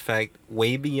resonant effect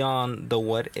way beyond the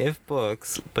What If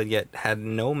books, but yet had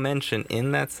no mention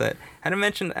in that set. Had a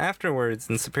mention afterwards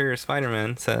in Superior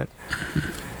Spider-Man set.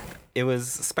 It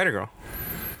was Spider-Girl.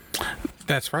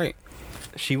 That's right.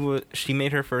 She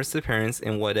made her first appearance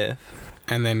in What If.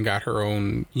 And then got her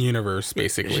own universe,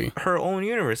 basically. Her own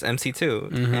universe, MC2.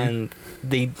 Mm-hmm. And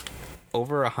they,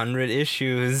 over 100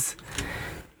 issues,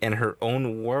 and her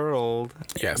own world.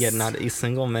 Yes. Yet not a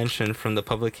single mention from the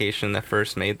publication that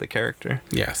first made the character.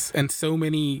 Yes, and so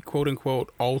many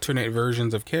quote-unquote alternate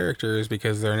versions of characters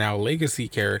because they're now legacy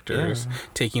characters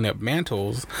taking up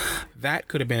mantles. That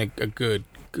could have been a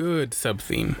good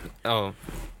sub-theme. Oh,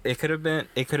 it could have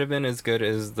been as good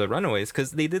as the Runaways,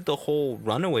 because they did the whole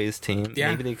Runaways team. Yeah.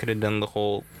 Maybe they could have done the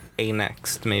whole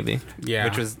A-Next, maybe. Yeah,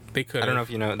 Which was, they could. I don't know if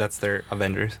you know, that's their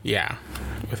Avengers. Yeah,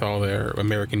 with all their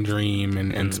American Dream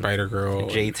and Spider-Girl.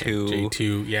 J2.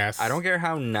 J2, yes. I don't care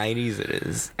how 90s it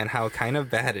is and how kind of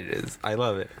bad it is. I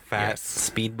love it. Fat, Yes.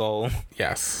 speedball,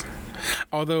 Yes.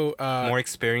 Although... more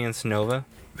experienced Nova.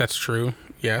 That's true.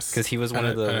 Yes, 'Cause he was one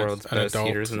of the world's best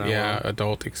heaters in that world.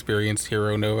 Adult experienced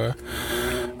hero Nova.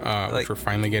 For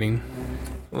finally getting...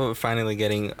 Well, finally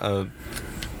getting a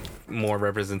more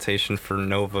representation for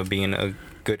Nova being a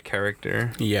good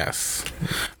character. Yes,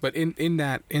 but in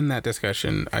that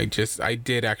discussion, I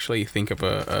did actually think of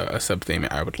a sub theme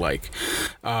I would like.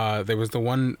 There was the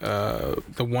one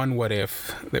what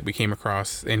if that we came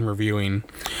across in reviewing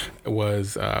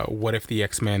was what if the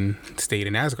X-Men stayed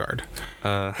in Asgard,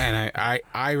 and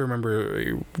I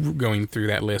remember going through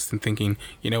that list and thinking,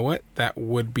 you know what, that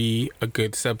would be a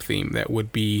good sub theme. That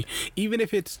would be, even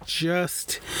if it's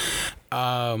just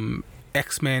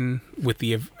X-Men with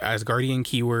the Asgardian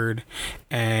keyword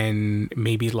and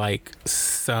maybe like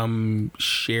some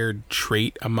shared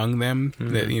trait among them,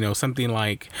 that, you know, something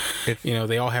like, you know,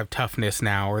 they all have toughness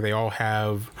now, or they all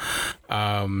have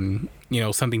you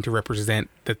know, something to represent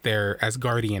that they're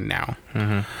Asgardian now.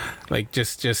 Like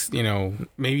just you know,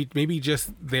 maybe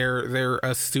just they're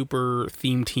a super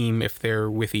theme team if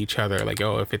they're with each other. Like,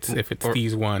 oh, if it's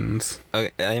these ones.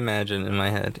 I imagine in my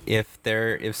head, if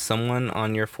someone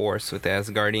on your force with the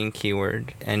Asgardian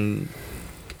keyword, and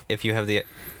if you have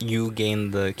you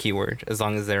gain the keyword as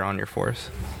long as they're on your force.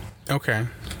 Okay.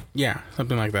 Yeah,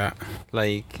 something like that.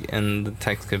 Like, and the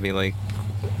text could be like,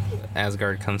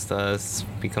 Asgard comes to us,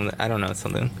 I don't know,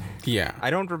 something. Yeah. I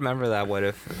don't remember that what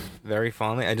if very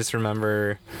fondly. I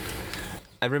remember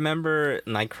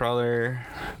Nightcrawler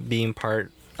being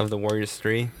part of the Warriors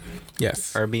 3.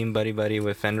 Yes. Or being buddy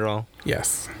with Fenderall.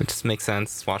 Yes. Which just makes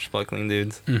sense. Swashbuckling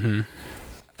dudes. Mm-hmm.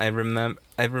 I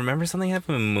remember something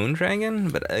happened with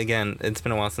Moondragon, but again, it's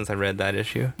been a while since I read that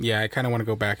issue. Yeah, I kind of want to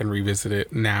go back and revisit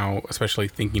it now, especially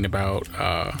thinking about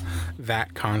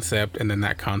that concept and then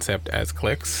that concept as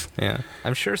clicks. Yeah,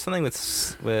 I'm sure something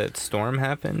with Storm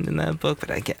happened in that book, but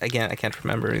I can't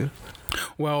remember.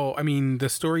 Well, I mean, the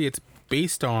story it's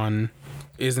based on,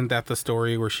 isn't that the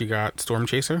story where she got Storm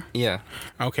Chaser? Yeah.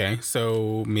 Okay,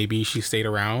 so maybe she stayed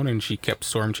around and she kept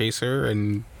Storm Chaser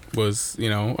and was, you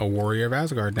know, a warrior of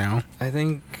Asgard now. I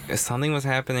think something was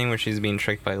happening where she's being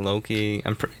tricked by Loki.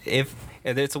 If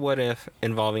it's a what if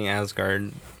involving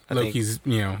Asgard, Loki's,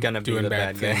 you know, gonna doing be the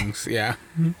bad things. Yeah.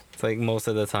 It's like most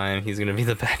of the time he's gonna be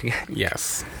the bad guy.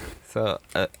 Yes. So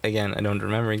again, I don't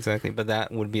remember exactly, but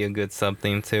that would be a good sub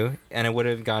theme too, and it would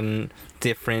have gotten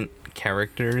different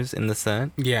characters in the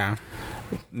set. Yeah.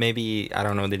 Maybe, I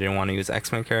don't know, they didn't want to use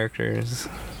X-Men characters.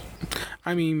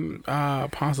 I mean,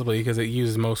 possibly, because it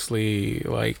used mostly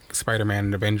like Spider-Man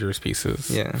and Avengers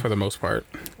pieces. Yeah. For the most part.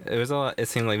 It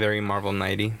seemed like very Marvel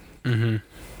 90.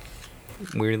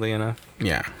 Mm-hmm. Weirdly enough.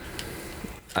 Yeah.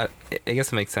 I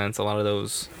guess it makes sense. A lot of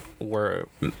those were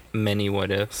many what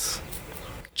ifs.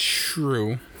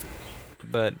 True.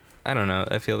 But I don't know.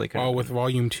 I feel like all with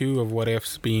volume 2 of what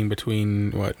ifs being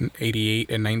between 88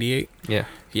 and 98. Yeah.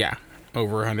 Yeah.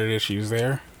 Over 100 issues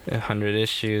there. 100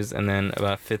 issues, and then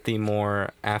about 50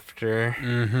 more after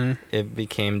it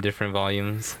became different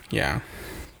volumes. Yeah.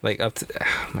 Like up to,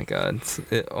 oh my god,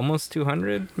 almost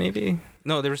 200 maybe?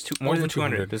 No, there was more than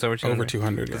 200. There's over 200. Over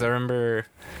 200, Because I remember,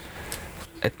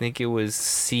 I think it was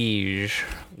Siege,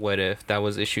 what if, that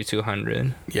was issue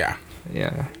 200. Yeah.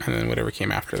 Yeah. And then whatever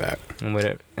came after that.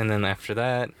 And then after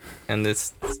that, and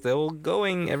it's still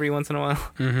going every once in a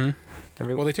while. Mm-hmm.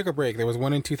 Well, they took a break. There was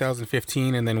one in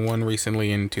 2015 and then one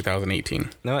recently in 2018. You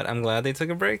know what? I'm glad they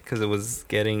took a break because it was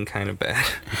getting kind of bad.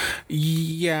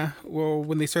 Yeah. Well,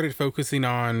 when they started focusing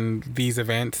on these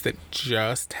events that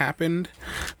just happened,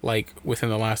 like within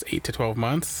the last 8 to 12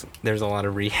 months, there's a lot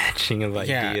of rehatching of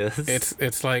ideas. Yeah,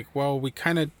 it's like, well,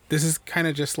 this is kind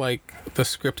of just like the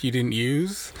script you didn't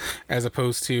use, as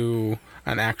opposed to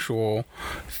an actual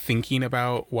thinking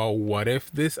about, well, what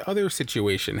if this other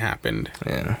situation happened?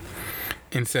 Yeah.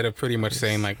 Instead of pretty much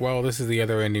saying like, well, this is the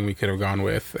other ending we could have gone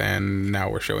with, and now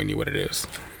we're showing you what it is.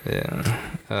 Yeah.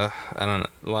 I don't know.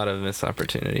 A lot of missed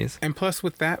opportunities. And plus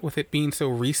with it being so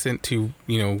recent to,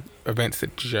 you know, events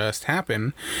that just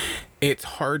happened, it's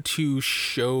hard to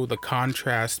show the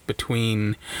contrast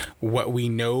between what we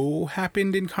know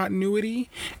happened in continuity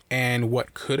and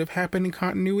what could have happened in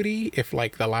continuity if,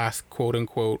 like, the last quote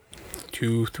unquote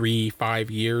 2, 3,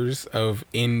 5 years of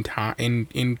in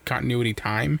continuity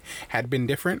time had been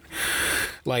different.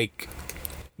 Like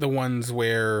the ones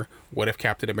where, what if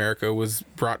Captain America was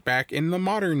brought back in the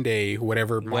modern day,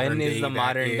 whatever modern When is day the that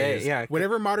modern day? is. Yeah.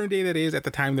 Whatever modern day that is at the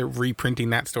time they're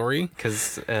reprinting that story.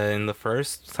 Because in the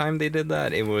first time they did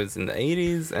that, it was in the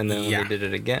 80s, and then when Yeah. they did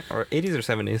it again, or 80s or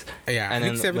 70s. Yeah, and I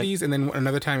think then, 70s, and then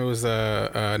another time it was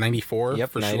 94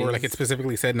 Yep, for sure. 90s. Like it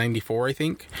specifically said 94, I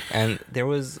think. And there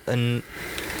was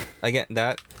again,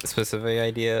 that specific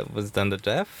idea was done to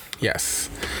death,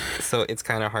 Yes. so it's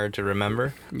kind of hard to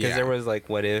remember. Because Yeah. there was like,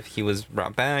 what if he was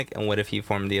brought back, and what if he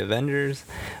formed the Avengers,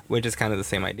 which is kind of the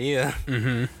same idea.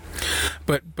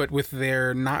 But with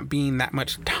there not being that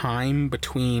much time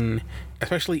between,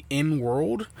 especially in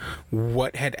world,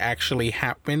 what had actually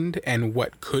happened and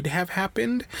what could have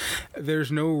happened,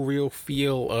 there's no real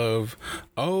feel of,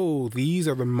 oh, these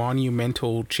are the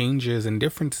monumental changes and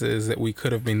differences that we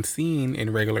could have been seeing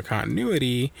in regular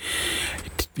continuity,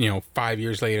 5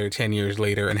 years later, 10 years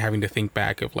later, and having to think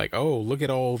back of like, oh, look at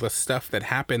all the stuff that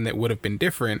happened that would have been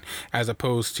different, as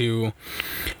opposed to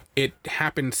it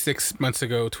happened 6 months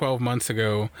ago, 12 months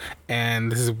ago,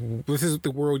 and this is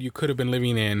the world you could have been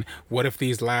living in. What if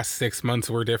these last 6 months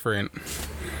were different?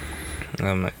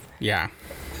 Yeah.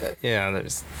 Yeah,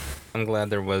 I'm glad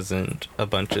there wasn't a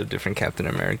bunch of different Captain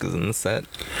Americas in the set.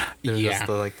 There was just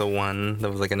the one that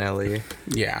was like an Ellie.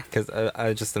 Yeah. Because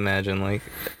I just imagine, like,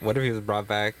 what if he was brought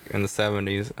back in the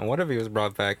 70s, and what if he was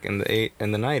brought back in the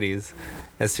 90s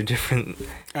as two different.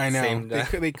 I know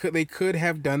they could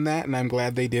have done that, and I'm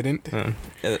glad they didn't.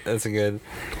 That's a good.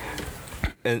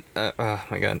 Oh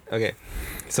my god. Okay,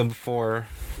 so before,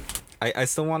 I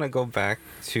still want to go back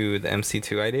to the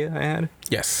MC2 idea I had.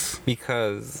 Yes.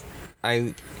 Because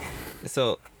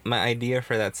so my idea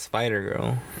for that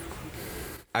Spider-Girl,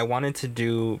 I wanted to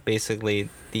do basically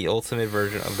the ultimate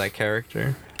version of that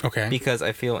character. Okay. Because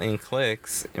I feel in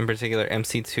Clicks, in particular,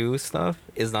 MC2 stuff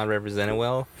is not represented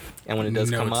well, and when it does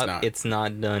come up, it's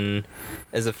not done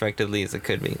as effectively as it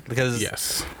could be. Because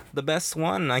yes, the best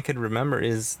one I could remember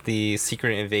is the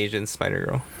Secret Invasion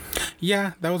Spider-Girl.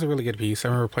 Yeah, that was a really good piece. I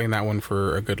remember playing that one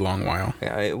for a good long while.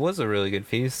 Yeah, it was a really good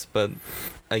piece, but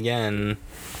again,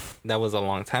 that was a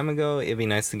long time ago. It'd be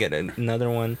nice to get another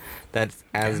one that's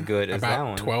as good as that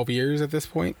one. 12 years at this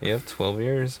point? Yep, 12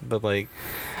 years. But, like,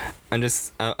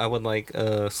 I would like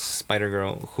a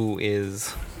Spider-Girl who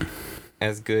is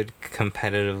as good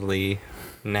competitively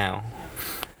now.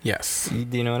 Yes.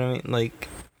 Do you know what I mean? Like,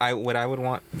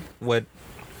 what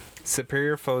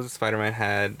Superior Foes Spider-Man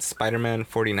had Spider-Man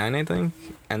 49, I think,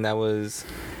 and that was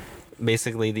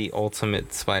basically the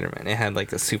ultimate Spider-Man. It had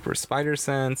like a super spider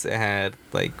sense, it had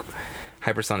like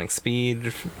hypersonic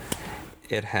speed,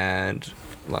 it had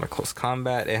a lot of close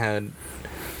combat, it had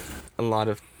a lot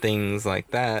of things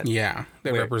like that. Yeah,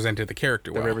 that represented the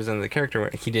character well. That represented the character.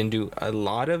 He didn't do a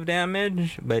lot of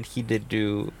damage, but he did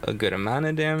do a good amount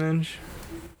of damage.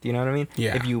 Do you know what I mean?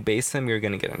 Yeah. If you base him, you're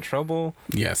going to get in trouble.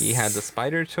 Yes. He had the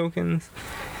spider tokens.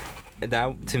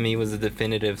 That, to me, was a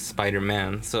definitive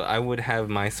Spider-Man. So I would have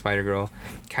my Spider-Girl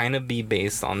kind of be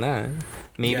based on that.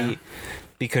 Maybe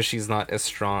because she's not as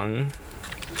strong,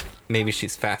 maybe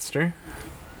she's faster.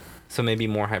 So maybe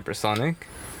more hypersonic.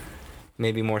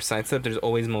 Maybe more sidestep. There's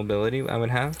always mobility I would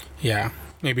have. Yeah.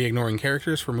 Maybe ignoring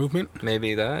characters for movement.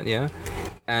 Maybe that, yeah.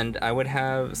 And I would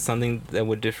have something that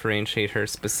would differentiate her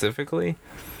specifically.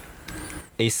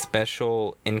 A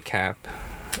special in cap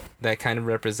that kind of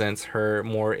represents her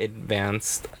more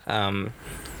advanced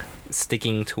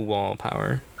sticking to wall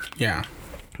power. Yeah.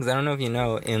 Because I don't know if you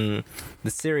know, in the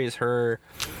series, her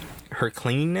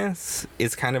cleanness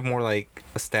is kind of more like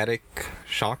a static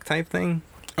shock type thing.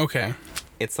 Okay.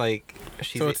 It's like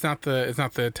so it's not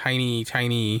the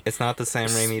tiny. It's not the Sam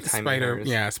Raimi tiny spider. hairs.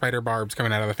 Yeah, spider barbs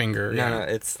coming out of the finger. No,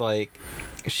 it's like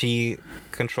she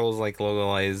controls like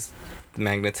localized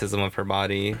magnetism of her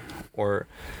body or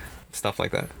stuff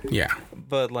like that. Yeah.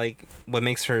 But like what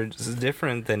makes her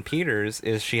different than Peter's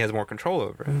is she has more control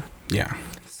over it. Yeah.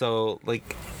 So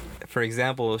like, for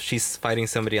example, she's fighting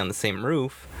somebody on the same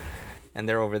roof, and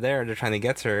they're over there. They're trying to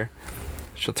get to her.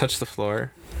 She'll touch the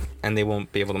floor, and they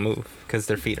won't be able to move because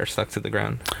their feet are stuck to the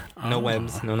ground. No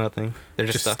webs, no nothing. They're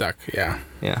just stuck. Yeah.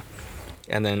 Yeah.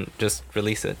 And then just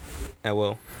release it at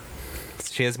will.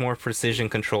 She has more precision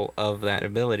control of that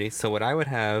ability. So what I would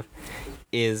have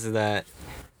is that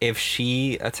if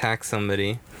she attacks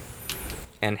somebody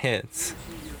and hits,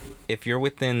 if you're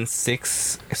within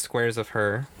 6 squares of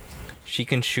her, she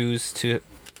can choose to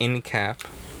in cap,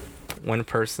 one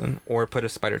person, or put a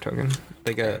spider token,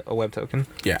 like a web token.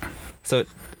 Yeah. So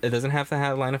it doesn't have to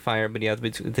have line of fire, but you have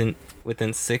to be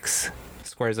within 6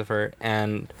 squares of her,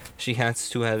 and she has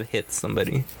to have hit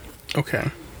somebody.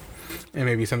 Okay. And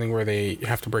maybe something where they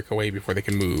have to break away before they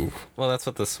can move. Well, that's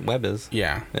what this web is.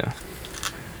 Yeah. Yeah.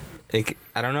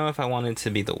 I don't know if I want it to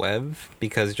be the web,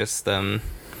 because just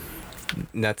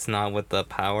that's not what the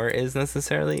power is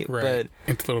necessarily. Right. But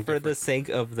it's a little for the different. sake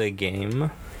of the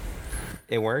game,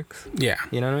 it works. Yeah.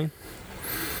 You know what I mean?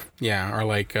 Yeah. Or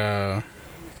like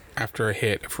after a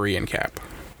hit, a free end cap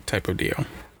type of deal.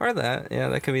 Or that. Yeah,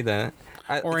 that could be that.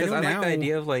 Because I like the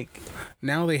idea of like...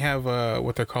 Now they have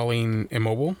what they're calling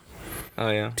immobile. Oh,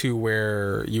 yeah. To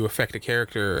where you affect a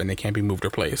character and they can't be moved or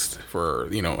placed for,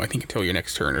 I think until your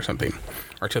next turn or something.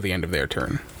 Or till the end of their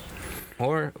turn.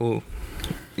 Or,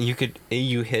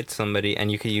 you hit somebody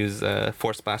and you could use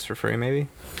Force Blast for free, maybe?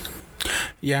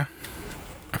 Yeah.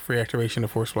 A free activation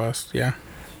of Force Blast, yeah.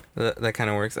 That kind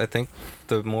of works. I think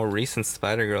the more recent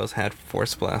Spider-Girls had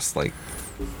Force Blast, like,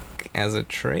 as a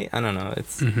trait. I don't know.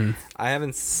 It's... Mm-hmm.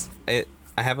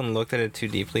 I haven't looked at it too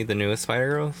deeply, the newest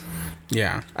Spider-Girls.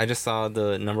 Yeah. I just saw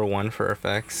the number 1 for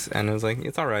effects, and it was like,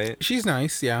 it's alright. She's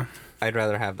nice, yeah. I'd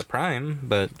rather have the Prime,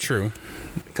 but... True.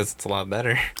 Because it's a lot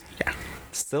better. Yeah.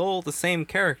 Still the same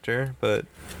character, but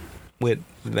with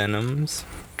Venoms.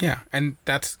 Yeah, and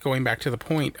that's going back to the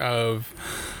point of...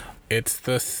 It's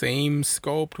the same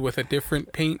sculpt with a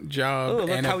different paint job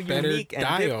and a better unique and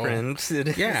dial. Different it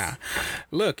is. Yeah,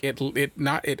 look,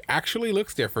 it actually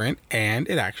looks different and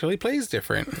it actually plays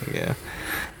different. Yeah,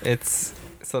 that's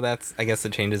I guess the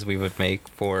changes we would make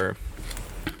for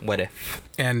What If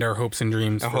and our hopes and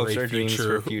dreams for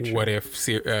a future What If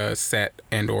set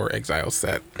and or Exile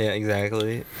set. Yeah,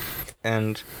 exactly.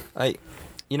 And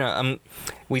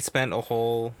we spent a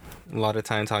whole lot of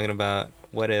time talking about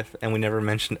What If, and we never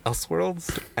mentioned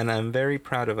Elseworlds, and I'm very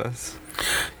proud of us.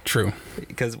 True.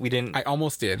 Because we didn't... I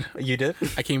almost did. You did?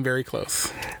 I came very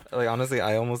close. Like, honestly,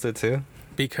 I almost did too.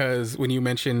 Because when you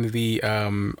mentioned the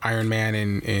Iron Man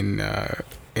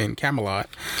in Camelot,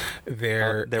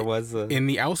 there was in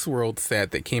the Elseworlds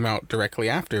set that came out directly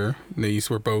after, these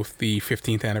were both the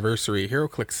 15th anniversary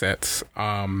HeroClix sets,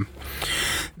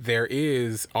 there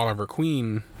is Oliver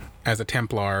Queen as a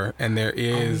Templar, and there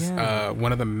is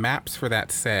one of the maps for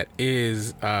that set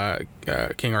is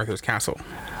King Arthur's castle.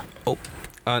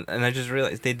 And I just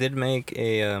realized they did make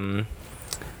a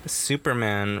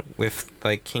Superman with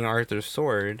like King Arthur's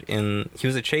sword he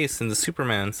was a chase in the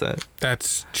Superman set.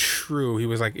 That's true. He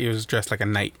was dressed like a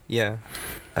knight. Yeah,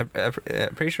 I'm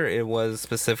pretty sure it was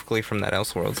specifically from that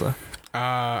Elseworlds though.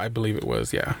 I believe it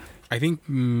was. Yeah, I think.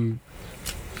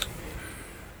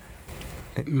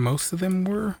 Most of them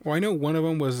were. Well, I know one of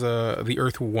them was the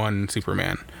Earth 1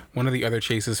 Superman. One of the other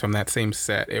chases from that same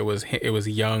set, it was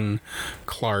young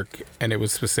Clark, and it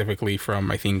was specifically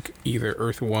from, I think, either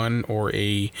Earth 1 or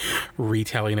a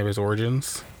retelling of his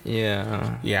origins.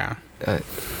 Yeah. Yeah.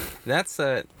 That's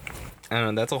I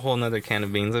don't know. That's a whole nother can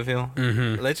of beans, I feel.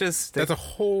 Mm-hmm. Let's just. That's a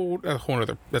whole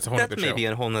nother. That's show. Maybe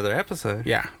a whole nother episode.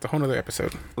 Yeah, it's a whole nother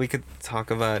episode. We could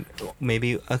talk about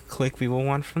maybe a click we will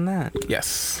want from that.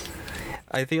 Yes.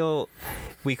 I feel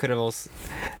we could have also...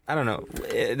 I don't know.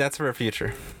 That's for a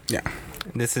future. Yeah.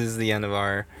 This is the end of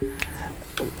our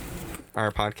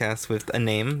podcast with a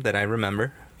name that I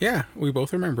remember. Yeah, we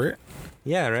both remember it.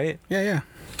 Yeah, right? Yeah.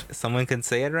 Someone can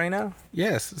say it right now?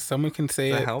 Yes, someone can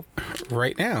say it help?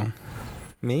 Right now.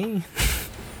 Me?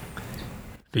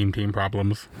 Team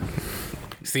problems.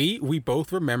 See, we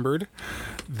both remembered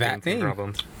that name.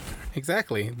 Problems.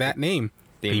 Exactly, that name.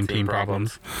 Team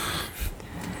problems.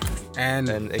 And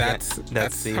again,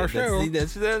 that's our show.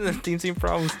 That's the Team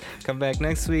Problems. Come back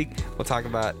next week. We'll talk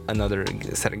about another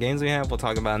set of games we have. We'll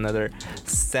talk about another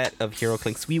set of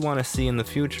HeroClix we want to see in the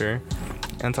future,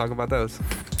 and talk about those.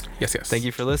 Yes. Thank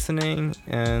you for listening,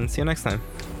 and see you next time.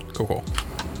 Cool.